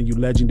I'm telling you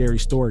legendary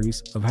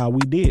stories of how we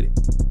did it.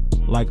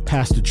 Like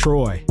Pastor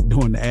Troy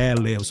doing the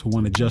ad-libs for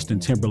one of Justin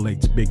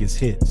Timberlake's biggest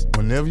hits.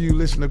 Whenever you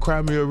listen to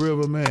Cry Me a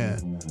River,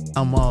 man,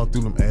 I'm all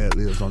through them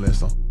ad-libs on that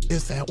song.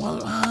 It's that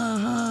one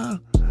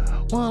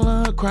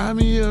cry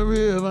me a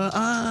river.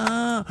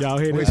 Y'all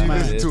hear Wait this, till you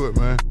man? listen to it,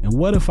 man. And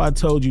what if I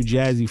told you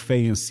Jazzy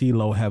Faye and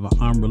CeeLo have an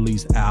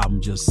unreleased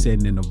album just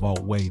sitting in the vault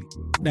waiting?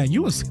 Now,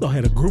 you and CeeLo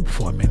had a group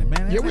for a minute,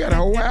 man. Yeah, we had a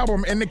whole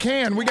album in the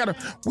can. We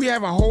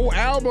have a whole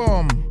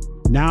album.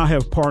 Now I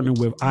have partnered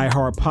with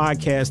iHeart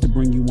Podcast to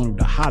bring you one of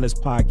the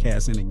hottest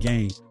podcasts in the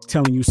game,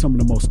 telling you some of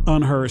the most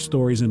unheard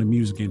stories in the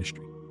music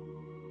industry.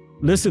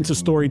 Listen to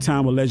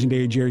Storytime with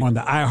Legendary Jerry on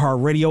the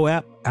iHeartRadio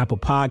app, Apple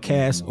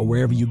Podcasts, or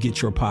wherever you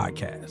get your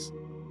podcasts.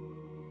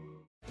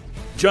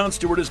 Jon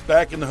Stewart is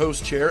back in the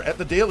host chair at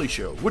The Daily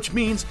Show, which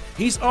means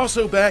he's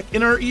also back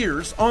in our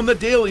ears on The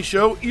Daily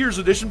Show Ears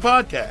Edition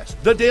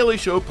podcast. The Daily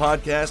Show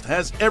podcast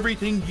has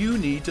everything you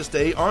need to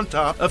stay on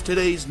top of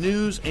today's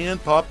news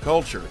and pop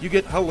culture. You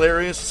get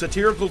hilarious,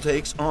 satirical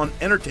takes on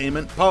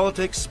entertainment,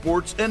 politics,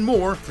 sports, and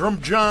more from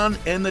Jon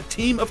and the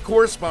team of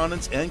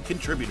correspondents and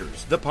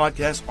contributors. The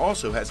podcast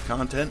also has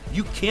content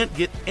you can't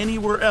get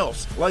anywhere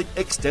else, like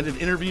extended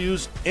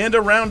interviews and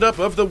a roundup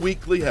of the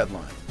weekly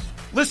headlines.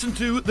 Listen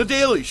to The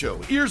Daily Show,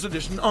 Ears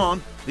Edition,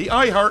 on the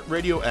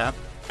iHeartRadio app,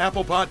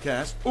 Apple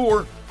Podcasts,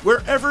 or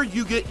wherever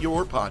you get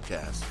your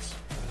podcasts.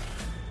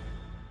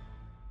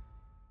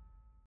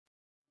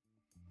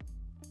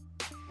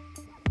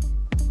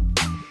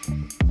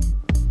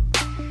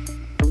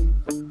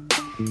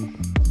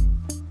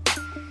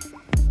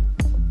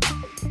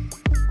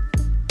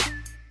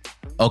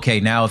 Okay,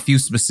 now a few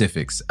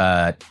specifics.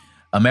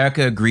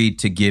 America agreed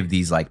to give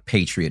these like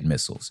Patriot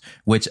missiles,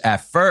 which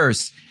at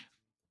first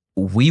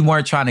we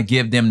weren't trying to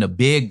give them the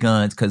big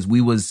guns because we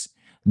was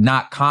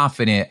not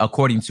confident,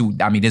 according to,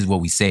 this is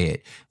what we said.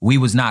 We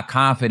was not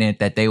confident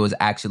that they was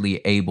actually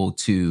able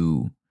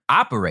to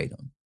operate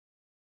them.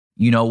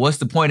 You know, what's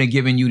the point of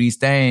giving you these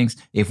things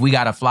if we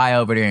got to fly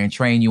over there and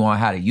train you on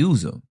how to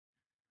use them?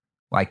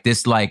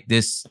 That's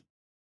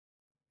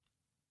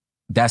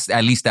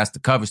at least that's the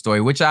cover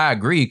story, which I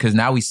agree, because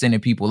now we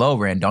sending people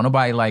over and don't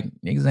nobody like,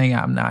 niggas I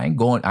ain't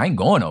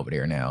going over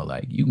there now.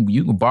 Like you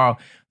can borrow,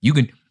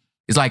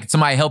 it's like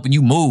somebody helping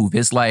you move.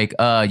 It's like,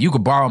 you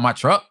could borrow my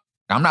truck.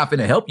 I'm not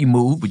finna help you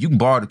move, but you can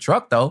borrow the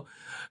truck though.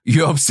 You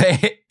know what I'm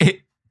saying?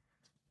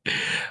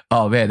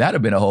 Oh man, that'd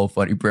have been a whole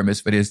funny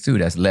premise for this too.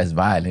 That's less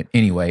violent.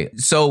 Anyway,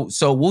 so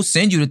we'll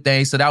send you the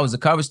thing. So that was a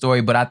cover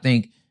story, but I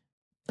think,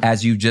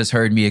 as you just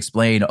heard me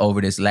explain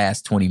over this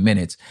last 20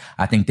 minutes,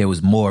 I think there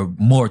was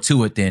more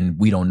to it than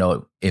we don't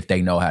know if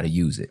they know how to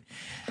use it.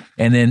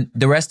 And then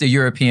the rest of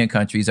European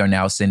countries are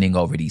now sending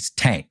over these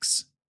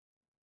tanks.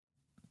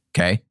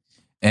 Okay?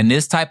 And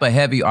this type of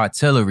heavy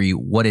artillery,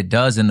 what it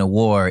does in the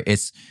war,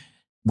 it's,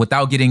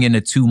 without getting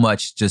into too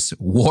much just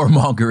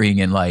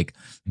warmongering and like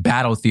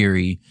battle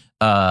theory,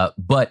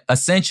 but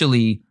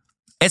essentially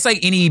it's like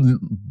any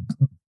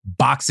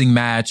boxing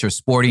match or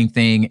sporting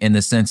thing in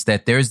the sense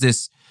that there's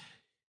this,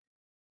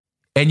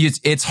 and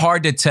it's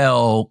hard to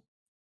tell.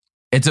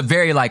 It's a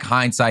very like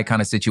hindsight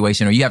kind of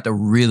situation, or you have to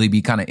really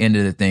be kind of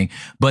into the thing,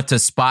 but to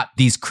spot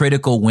these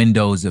critical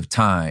windows of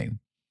time.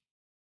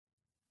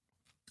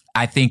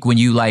 I think when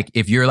you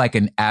if you're like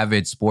an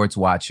avid sports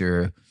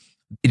watcher,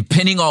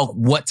 depending on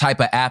what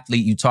type of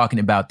athlete you're talking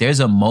about, there's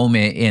a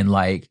moment in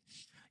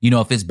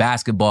if it's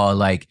basketball,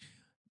 like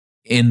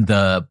in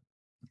the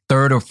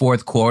third or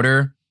fourth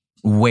quarter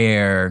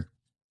where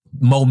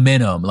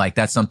momentum,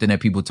 that's something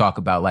that people talk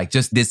about,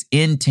 just this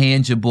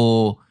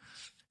intangible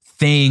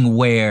thing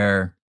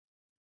where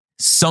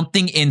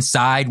something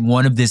inside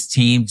one of this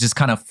team just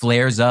kind of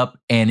flares up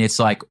and it's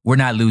like, we're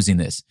not losing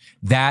this.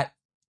 That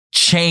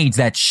change,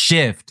 that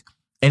shift,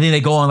 and then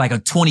they go on like a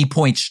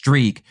 20-point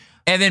streak.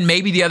 And then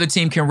maybe the other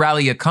team can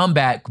rally a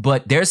comeback,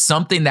 but there's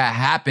something that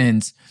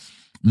happens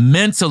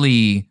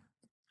mentally,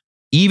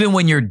 even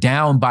when you're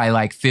down by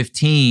like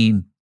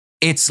 15,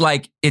 it's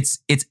like, it's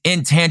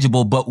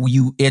intangible, but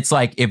it's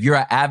like, if you're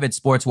an avid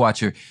sports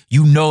watcher,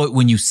 you know it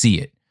when you see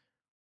it.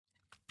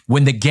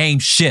 When the game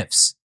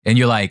shifts and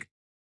you're like,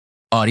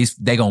 oh,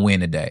 they gonna win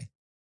today.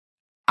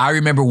 I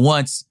remember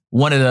once,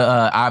 one of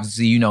the,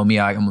 obviously, you know me,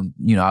 I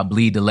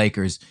bleed the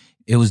Lakers.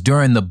 It was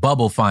during the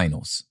bubble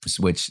finals,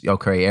 which,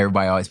 okay,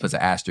 everybody always puts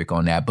an asterisk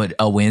on that, but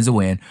a win's a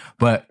win.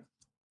 But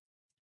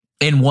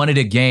in one of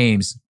the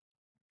games,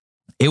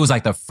 it was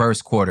like the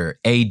first quarter,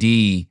 AD,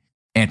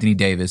 Anthony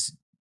Davis,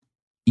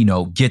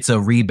 gets a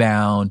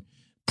rebound,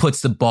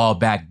 puts the ball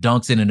back,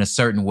 dunks it in a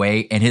certain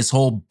way, and his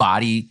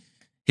body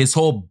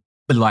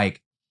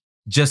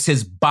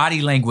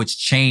language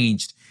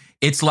changed.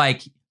 It's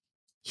like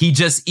he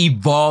just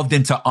evolved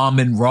into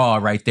Amon-Ra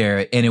right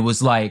there. And it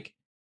was like,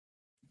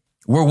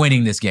 we're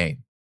winning this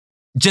game.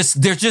 There's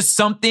just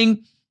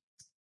something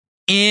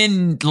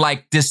in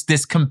like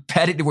this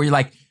competitive where you're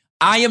like,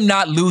 I am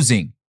not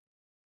losing.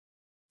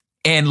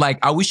 And like,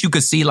 I wish you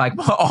could see like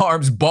my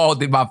arms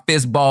balled and my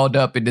fist balled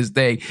up in this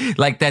thing.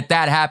 Like that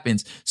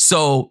happens.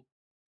 So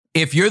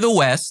if you're the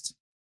West,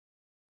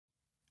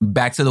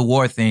 back to the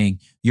war thing,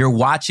 you're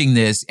watching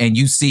this and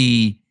you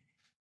see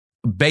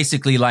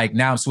basically like,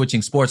 now I'm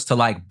switching sports to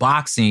like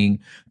boxing,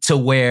 to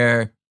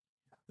where,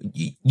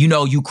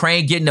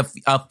 Ukraine getting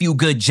a few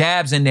good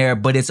jabs in there,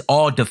 but it's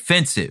all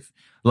defensive.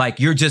 Like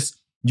you're just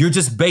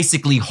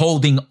basically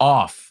holding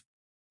off.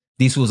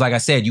 These fools, like I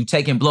said, you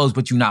taking blows,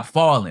 but you're not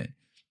falling.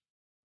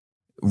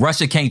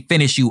 Russia can't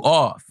finish you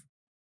off.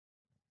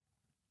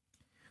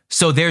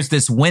 So there's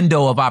this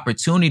window of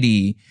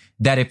opportunity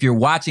that if you're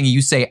watching and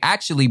you say,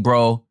 actually,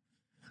 bro,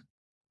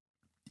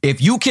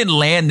 if you can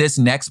land this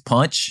next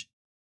punch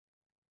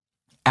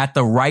at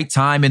the right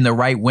time in the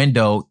right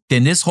window,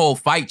 then this whole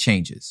fight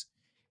changes.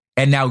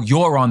 And now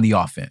you're on the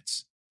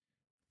offense.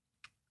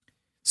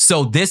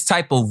 So this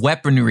type of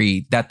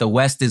weaponry that the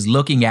West is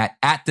looking at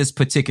this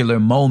particular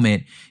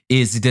moment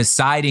is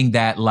deciding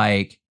that,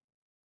 like,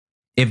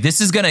 if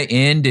this is going to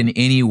end in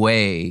any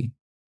way,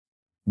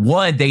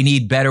 one, they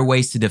need better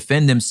ways to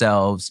defend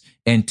themselves,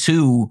 and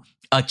two,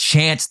 a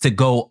chance to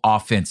go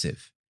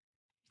offensive,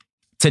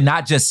 to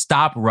not just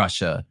stop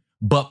Russia,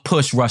 but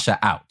push Russia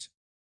out.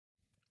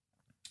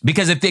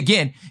 Because if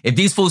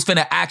these fools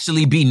finna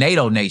actually be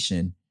NATO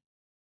nation,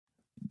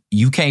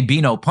 you can't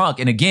be no punk.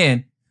 And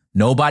again,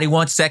 nobody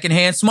wants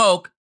secondhand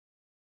smoke.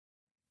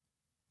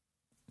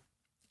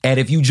 And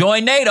if you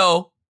join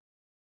NATO,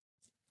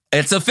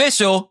 it's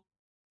official.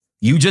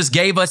 You just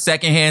gave us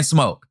secondhand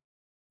smoke,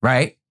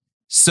 right?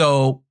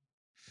 So,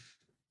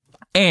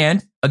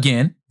 and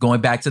again,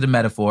 going back to the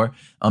metaphor,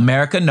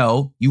 America,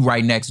 no, you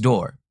right next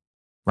door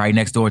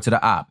to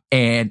the op.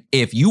 And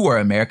if you were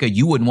America,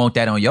 you wouldn't want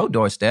that on your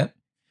doorstep.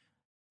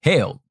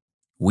 Hell,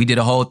 we did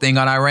a whole thing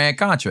on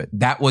Iran-Contra.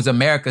 That was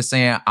America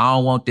saying, I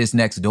don't want this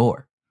next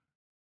door.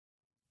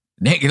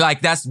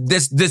 Like that's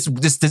this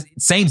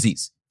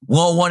samesies. We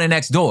don't want it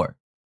next door.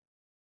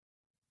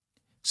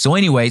 So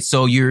anyway,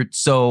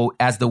 so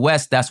as the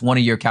West, that's one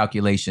of your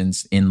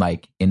calculations in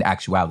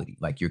actuality.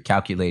 Like you're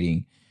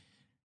calculating,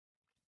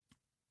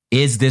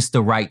 is this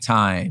the right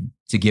time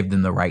to give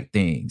them the right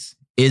things?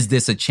 Is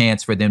this a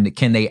chance for them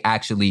can they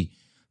actually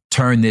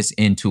turn this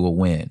into a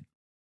win?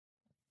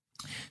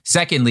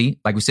 Secondly,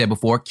 like we said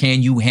before,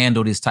 can you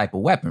handle this type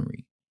of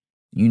weaponry?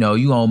 You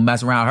gonna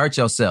mess around, hurt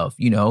yourself,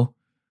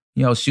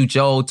 shoot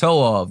your old toe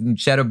off,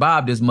 cheddar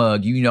bob this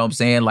mug, you know what I'm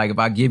saying? Like if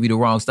I give you the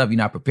wrong stuff, you're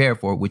not prepared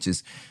for it, which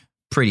is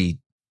pretty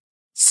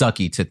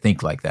sucky to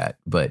think like that,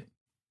 but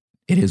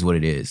it is what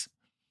it is.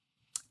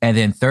 And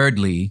then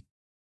thirdly,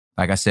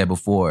 like I said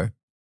before,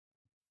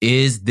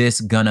 is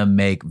this gonna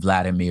make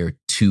Vladimir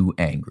too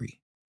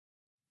angry?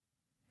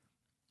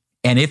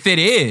 And if it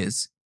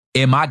is,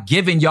 am I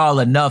giving y'all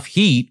enough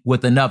heat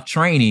with enough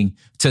training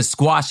to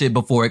squash it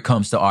before it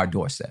comes to our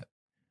doorstep?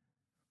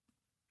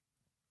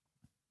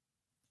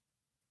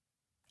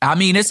 I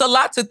mean, it's a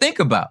lot to think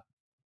about.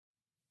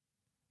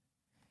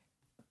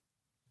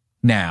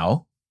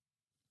 Now,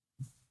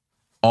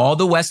 all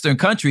the Western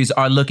countries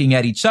are looking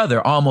at each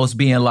other, almost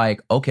being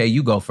like, okay,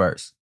 you go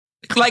first.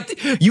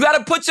 Like, you got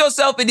to put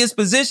yourself in this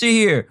position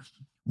here.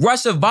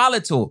 Russia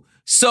volatile.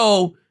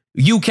 So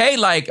UK,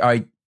 like, all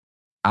right,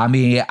 I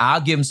mean,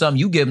 I'll give them something,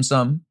 you give them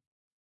something.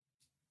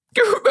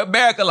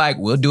 America, like,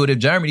 we'll do it if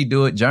Germany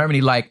do it.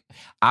 Germany, like,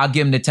 I'll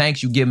give them the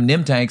tanks, you give them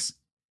them tanks.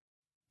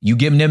 You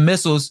give them them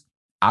missiles,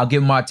 I'll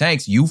give them our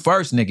tanks. You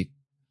first, nigga.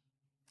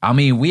 I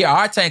mean,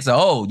 our tanks are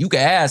old. You can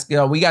ask,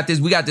 we got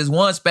this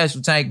one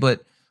special tank,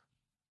 but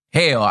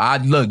hell,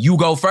 look, you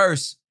go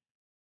first.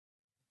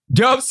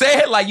 You know what I'm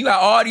saying? Like, you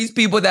got all these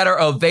people that are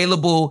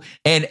available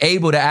and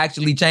able to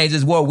actually change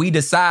this world. We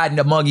decide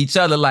among each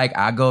other, like,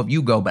 I go if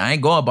you go, but I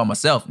ain't going by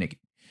myself, nigga.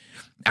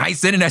 I ain't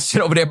sending that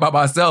shit over there by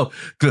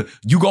myself.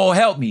 You gonna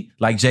help me.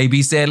 Like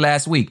JB said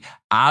last week,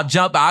 I'll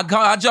jump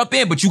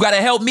in, but you gotta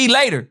help me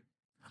later.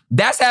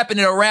 That's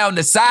happening around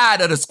the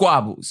side of the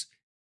squabbles.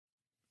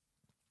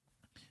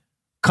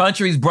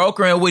 Countries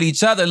brokering with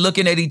each other,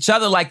 looking at each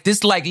other like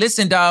this, like,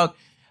 listen, dog,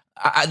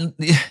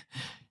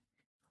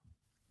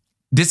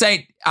 this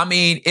ain't, I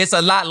mean, it's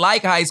a lot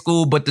like high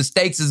school, but the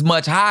stakes is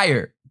much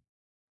higher.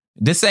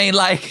 This ain't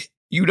like,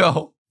 you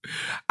know,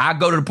 I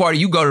go to the party,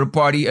 you go to the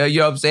party, you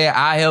know what I'm saying?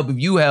 I help if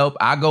you help.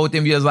 I go with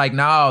them, you're like,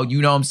 no,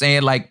 you know what I'm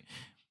saying? Like,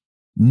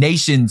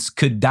 nations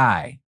could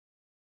die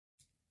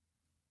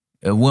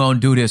if we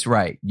don't do this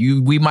right.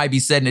 We might be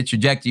setting a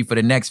trajectory for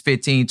the next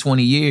 15,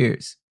 20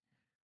 years.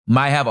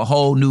 Might have a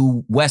whole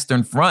new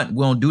Western front.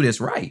 We don't do this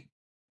right.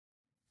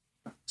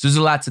 So there's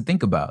a lot to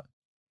think about.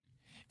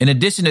 In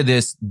addition to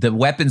this, the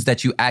weapons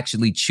that you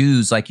actually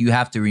choose, like you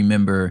have to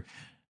remember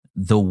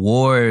the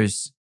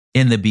wars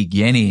in the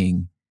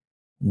beginning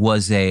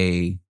was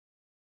a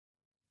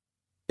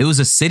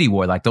city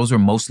war. Like those were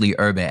mostly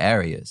urban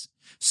areas.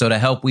 So the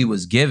help we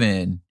was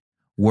given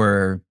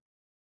were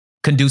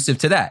conducive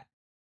to that.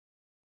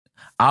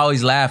 I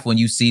always laugh when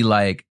you see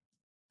like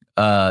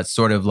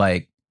sort of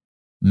like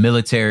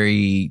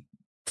military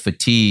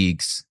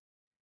fatigues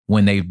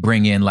when they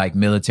bring in like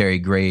military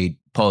grade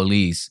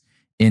police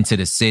into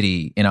the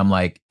city. And I'm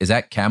like, is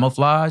that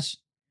camouflage?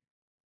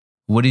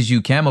 What is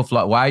you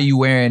camouflage? Why are you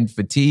wearing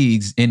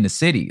fatigues in the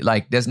city?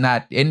 Like isn't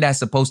that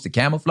supposed to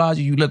camouflage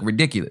you? You look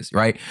ridiculous,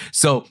 right?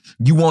 So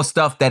you want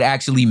stuff that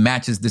actually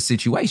matches the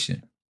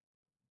situation.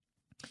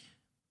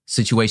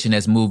 Situation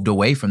has moved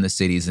away from the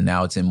cities and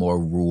now it's in more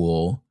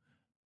rural,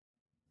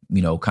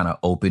 you know, kind of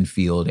open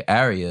field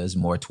areas,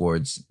 more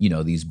towards, you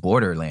know, these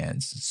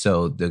borderlands.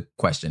 So the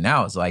question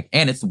now is like,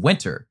 and it's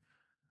winter.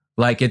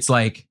 Like, it's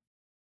like,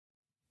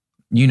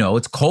 you know,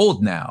 it's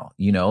cold now,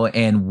 you know,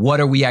 and what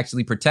are we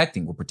actually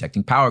protecting? We're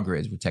protecting power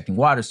grids, we're protecting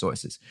water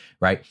sources,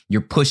 right?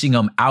 You're pushing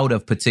them out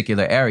of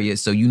particular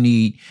areas. So you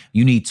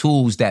need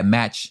tools that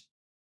match,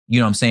 you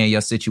know what I'm saying,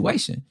 your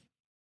situation.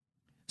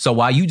 So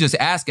while you just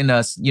asking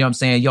us, you know what I'm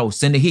saying, yo,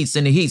 send the heat,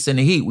 send the heat, send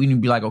the heat, we need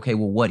to be like, okay,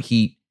 well, what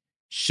heat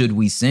should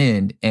we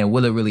send and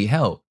will it really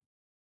help?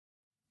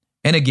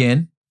 And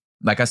again,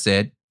 like I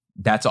said,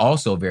 that's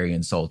also very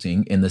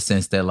insulting in the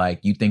sense that like,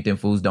 you think them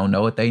fools don't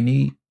know what they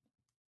need?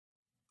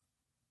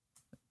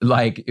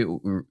 Like,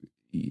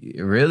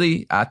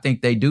 really? I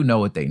think they do know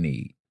what they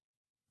need.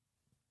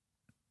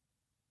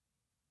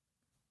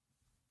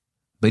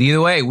 But either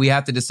way, we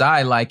have to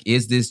decide, like,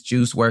 is this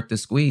juice worth the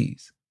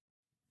squeeze?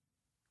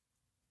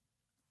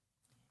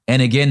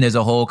 And again, there's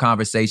a whole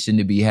conversation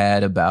to be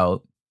had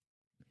about,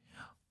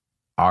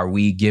 are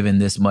we giving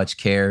this much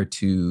care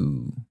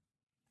to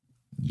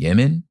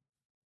Yemen,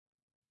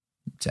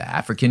 to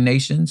African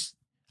nations?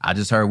 I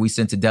just heard we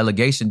sent a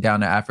delegation down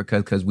to Africa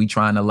because we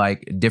trying to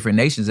like different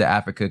nations of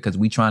Africa because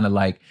we trying to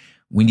like,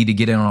 we need to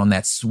get in on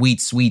that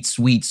sweet, sweet,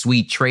 sweet,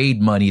 sweet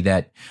trade money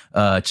that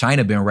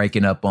China been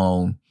raking up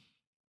on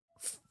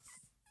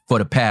for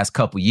the past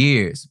couple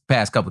years,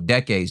 past couple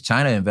decades.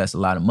 China invests a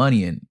lot of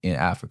money in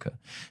Africa.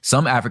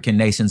 Some African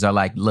nations are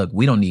like, look,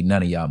 we don't need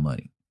none of y'all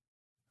money.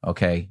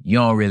 Okay, you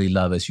don't really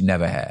love us. You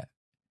never have.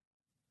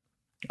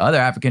 Other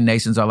African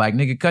nations are like,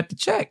 nigga, cut the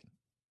check.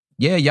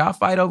 Yeah, y'all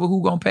fight over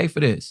who gonna pay for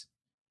this.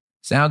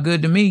 Sound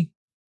good to me.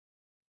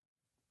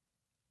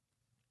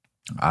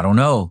 I don't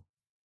know.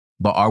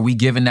 But are we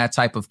giving that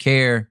type of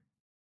care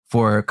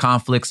for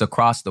conflicts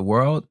across the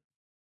world?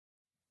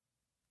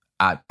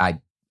 I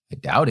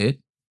doubt it.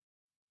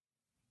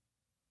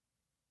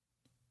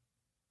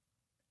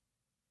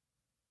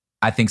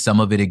 I think some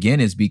of it, again,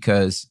 is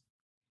because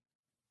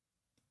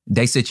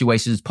their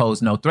situations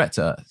pose no threat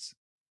to us.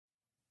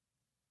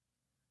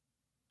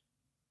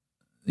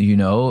 You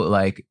know,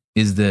 like,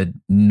 is the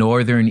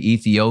Northern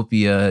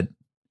Ethiopia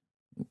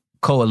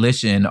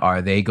coalition, are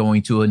they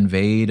going to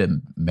invade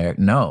America?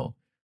 No,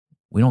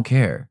 we don't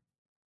care.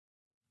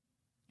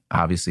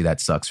 Obviously, that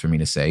sucks for me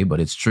to say, but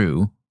it's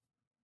true.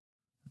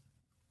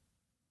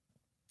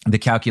 The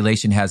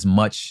calculation has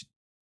much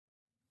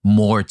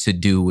more to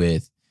do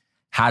with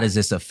how does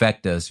this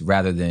affect us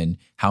rather than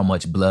how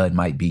much blood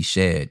might be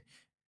shed.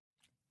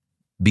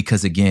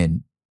 Because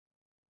again,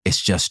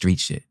 it's just street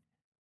shit.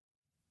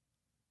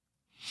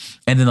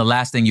 And then the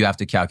last thing you have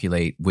to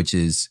calculate, which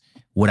is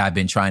what I've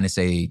been trying to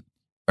say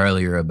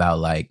earlier about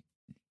like,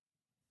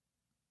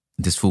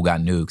 this fool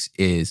got nukes,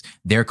 is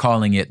they're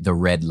calling it the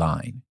red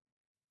line.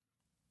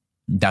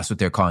 That's what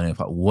they're calling it.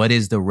 What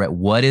is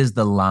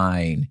the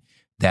line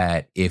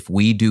that if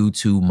we do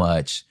too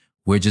much,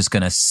 we're just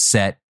going to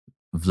set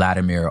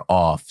Vladimir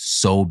off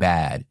so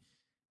bad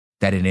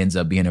that it ends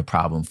up being a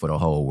problem for the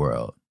whole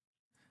world?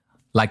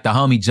 Like the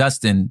homie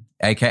Justin,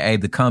 aka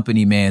the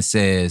company man,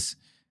 says,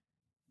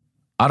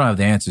 I don't have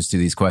the answers to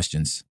these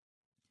questions.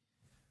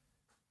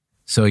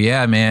 So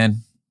yeah, man.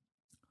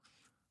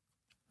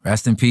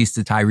 Rest in peace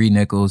to Tyree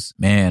Nichols.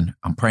 Man,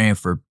 I'm praying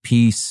for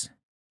peace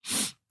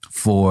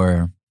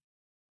for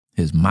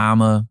his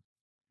mama.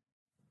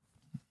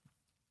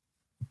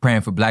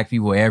 Praying for black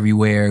people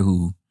everywhere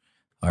who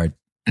are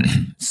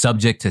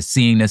subject to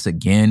seeing this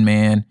again,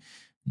 man.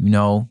 You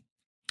know,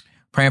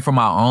 praying for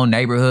my own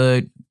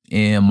neighborhood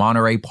in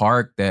Monterey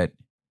Park.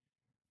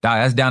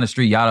 That's down the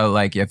street. Y'all don't,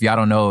 like, if y'all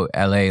don't know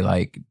LA,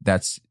 like,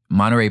 that's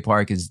Monterey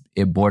Park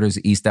it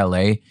borders East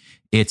LA.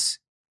 It's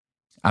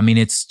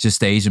just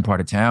the Asian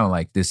part of town.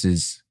 Like, this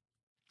is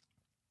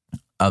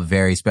a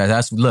very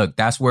special.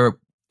 That's where,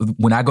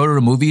 when I go to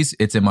the movies,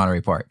 it's in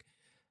Monterey Park.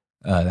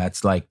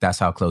 That's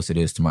how close it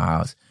is to my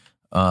house.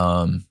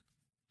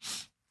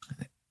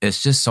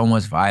 It's just so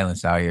much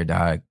violence out here,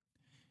 dog.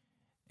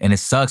 And it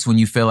sucks when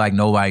you feel like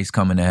nobody's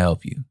coming to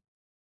help you,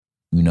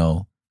 you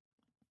know?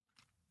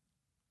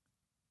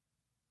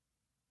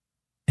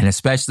 And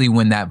especially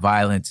when that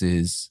violence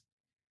is,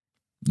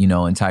 you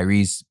know, in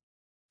Tyree's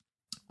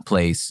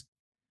place.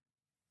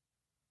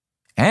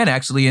 And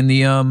actually in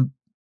the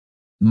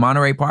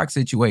Monterey Park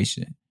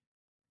situation.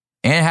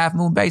 And Half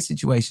Moon Bay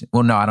situation.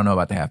 Well, no, I don't know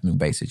about the Half Moon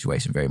Bay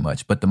situation very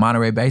much. But the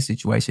Monterey Bay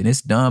situation,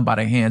 it's done by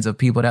the hands of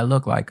people that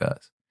look like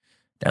us.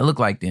 That look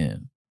like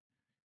them.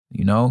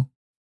 You know?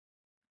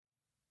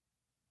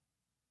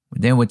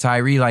 But then with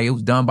Tyree, like, it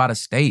was done by the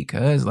state.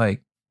 Cuz,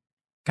 like,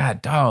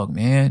 God dog,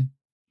 man.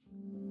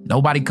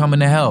 Nobody coming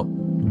to help.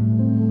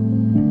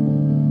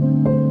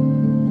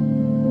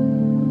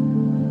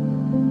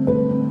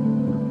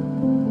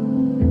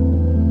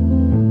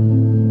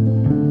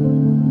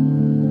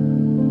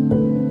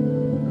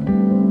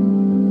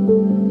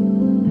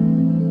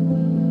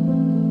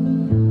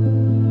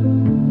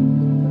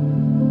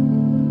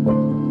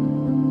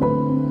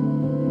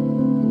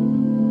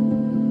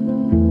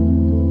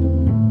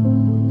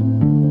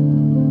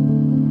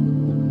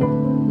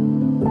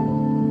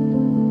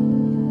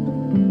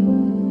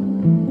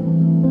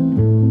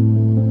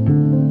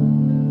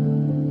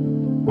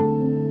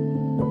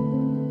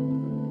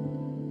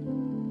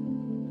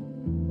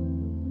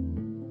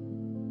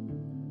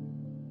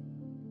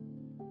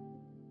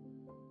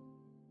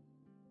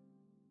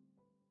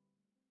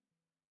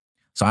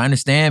 So I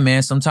understand,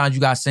 man, sometimes you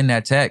got to send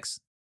that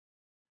text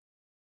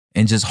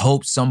and just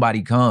hope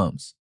somebody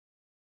comes.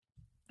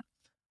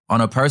 On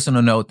a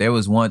personal note, there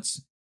was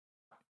once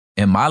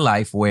in my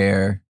life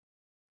where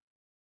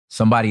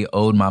somebody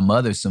owed my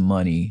mother some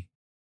money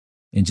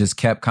and just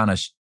kept kind of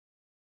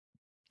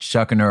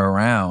shucking her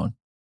around.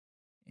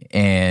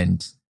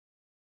 And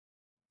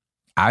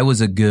I was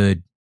a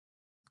good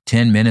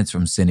 10 minutes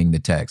from sending the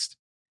text.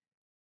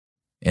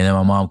 And then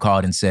my mom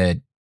called and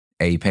said,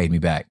 "Hey, you paid me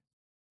back."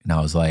 And I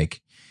was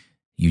like,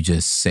 "You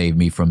just saved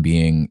me from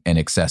being an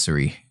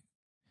accessory."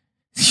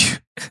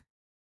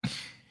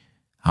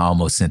 I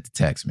almost sent the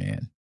text,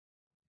 man.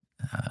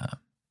 I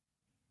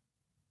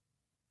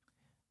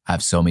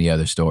have so many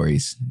other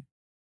stories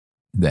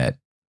that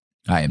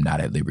I am not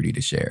at liberty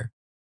to share.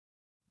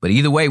 But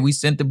either way, we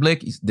sent the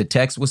blickies. The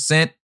text was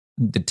sent.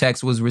 The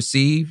text was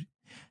received.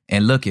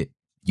 And look it,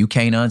 you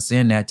can't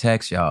unsend that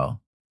text,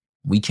 y'all.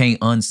 We can't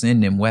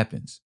unsend them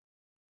weapons.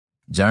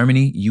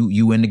 Germany,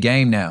 you in the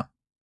game now.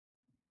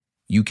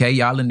 UK,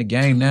 y'all in the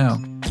game now.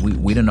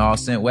 We done all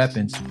sent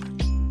weapons.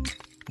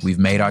 We've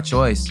made our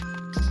choice.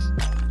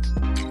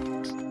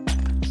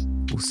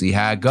 We'll see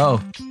how it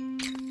go.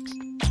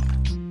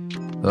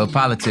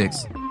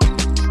 Politics.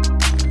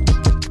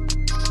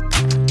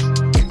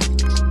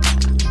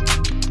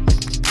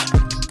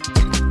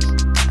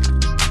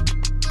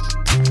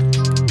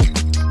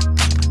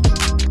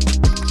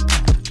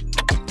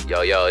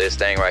 Yo, this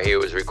thing right here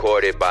was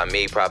recorded by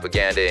me,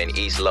 Propaganda, in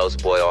East Los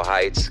Boyle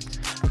Heights,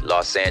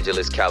 Los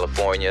Angeles,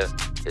 California.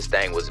 This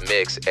thing was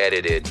mixed,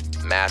 edited,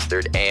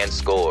 mastered, and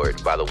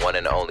scored by the one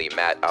and only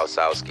Matt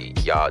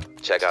Alsowski. Y'all,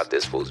 check out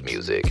this fool's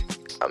music.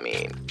 I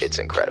mean, it's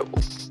incredible.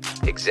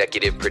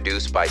 Executive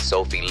produced by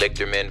Sophie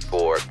Lichterman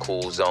for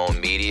Cool Zone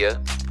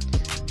Media.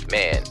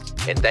 Man,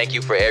 and thank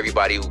you for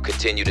everybody who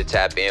continue to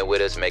tap in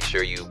with us. Make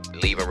sure you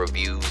leaving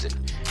reviews and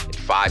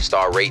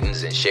 5-star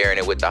ratings and sharing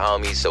it with the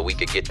homies so we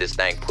could get this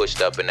thing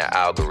pushed up in the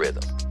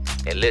algorithm.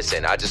 And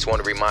listen, I just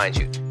want to remind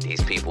you,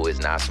 these people is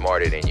not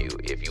smarter than you.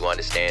 If you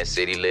understand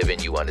city living,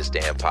 you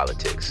understand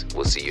politics.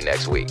 We'll see you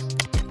next week.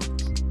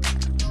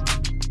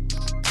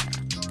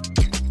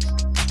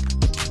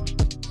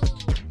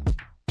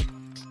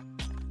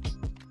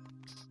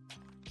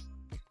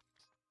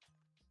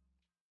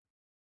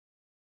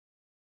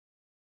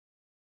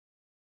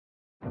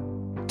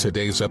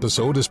 Today's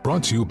episode is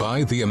brought to you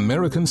by the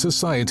American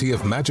Society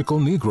of Magical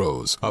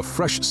Negroes, a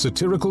fresh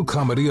satirical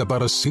comedy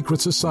about a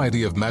secret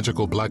society of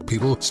magical black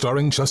people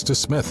starring Justice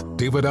Smith,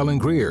 David Allen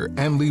Greer,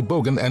 Ann Lee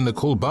Bogan, and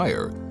Nicole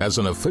Byer. As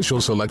an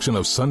official selection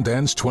of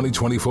Sundance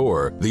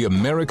 2024, the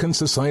American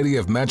Society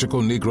of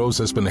Magical Negroes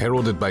has been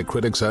heralded by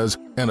critics as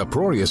an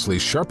uproariously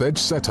sharp-edged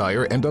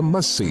satire and a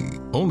must-see.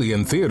 Only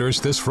in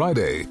theaters this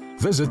Friday.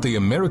 Visit the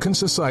American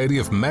Society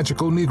of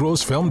Magical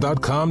Negroes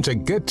Film.com to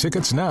get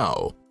tickets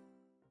now.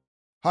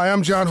 Hi,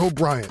 I'm John Hope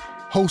Bryant,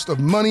 host of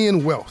Money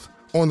and Wealth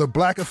on the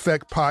Black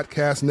Effect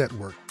Podcast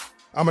Network.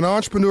 I'm an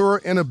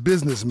entrepreneur and a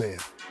businessman.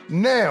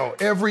 Now,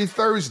 every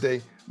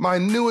Thursday, my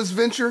newest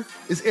venture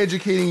is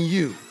educating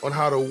you on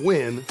how to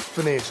win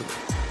financially.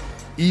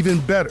 Even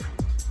better,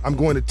 I'm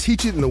going to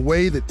teach it in a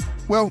way that,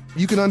 well,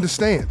 you can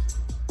understand.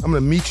 I'm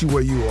going to meet you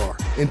where you are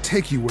and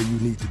take you where you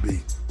need to be.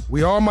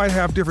 We all might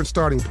have different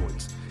starting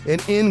points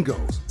and end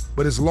goals,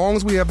 but as long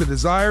as we have the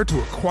desire to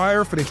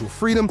acquire financial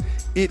freedom,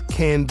 it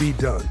can be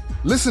done.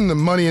 Listen to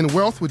Money and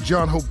Wealth with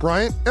John Hope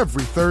Bryant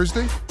every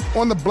Thursday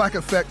on the Black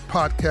Effect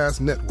Podcast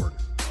Network,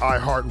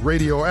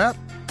 iHeartRadio app,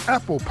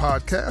 Apple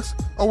Podcasts,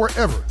 or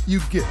wherever you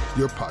get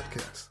your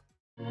podcasts.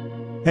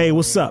 Hey,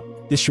 what's up?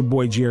 This your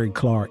boy Jerry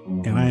Clark,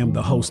 and I am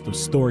the host of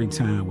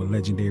Storytime with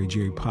Legendary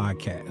Jerry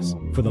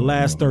Podcast. For the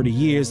last 30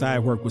 years, I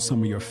have worked with some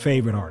of your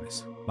favorite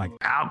artists, like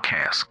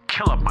Outkast,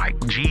 Killer Mike,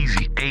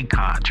 Jeezy,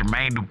 Akon,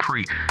 Jermaine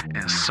Dupri,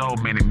 and so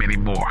many, many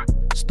more.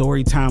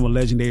 Storytime with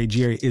Legendary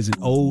Jerry is an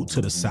ode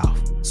to the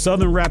South.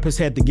 Southern rap has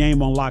had the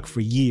game on lock for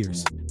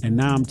years, and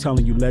now I'm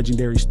telling you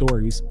legendary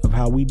stories of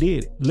how we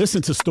did it.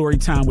 Listen to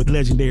Storytime with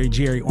Legendary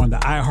Jerry on the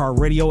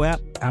iHeartRadio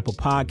app, Apple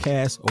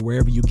Podcasts, or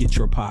wherever you get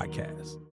your podcasts.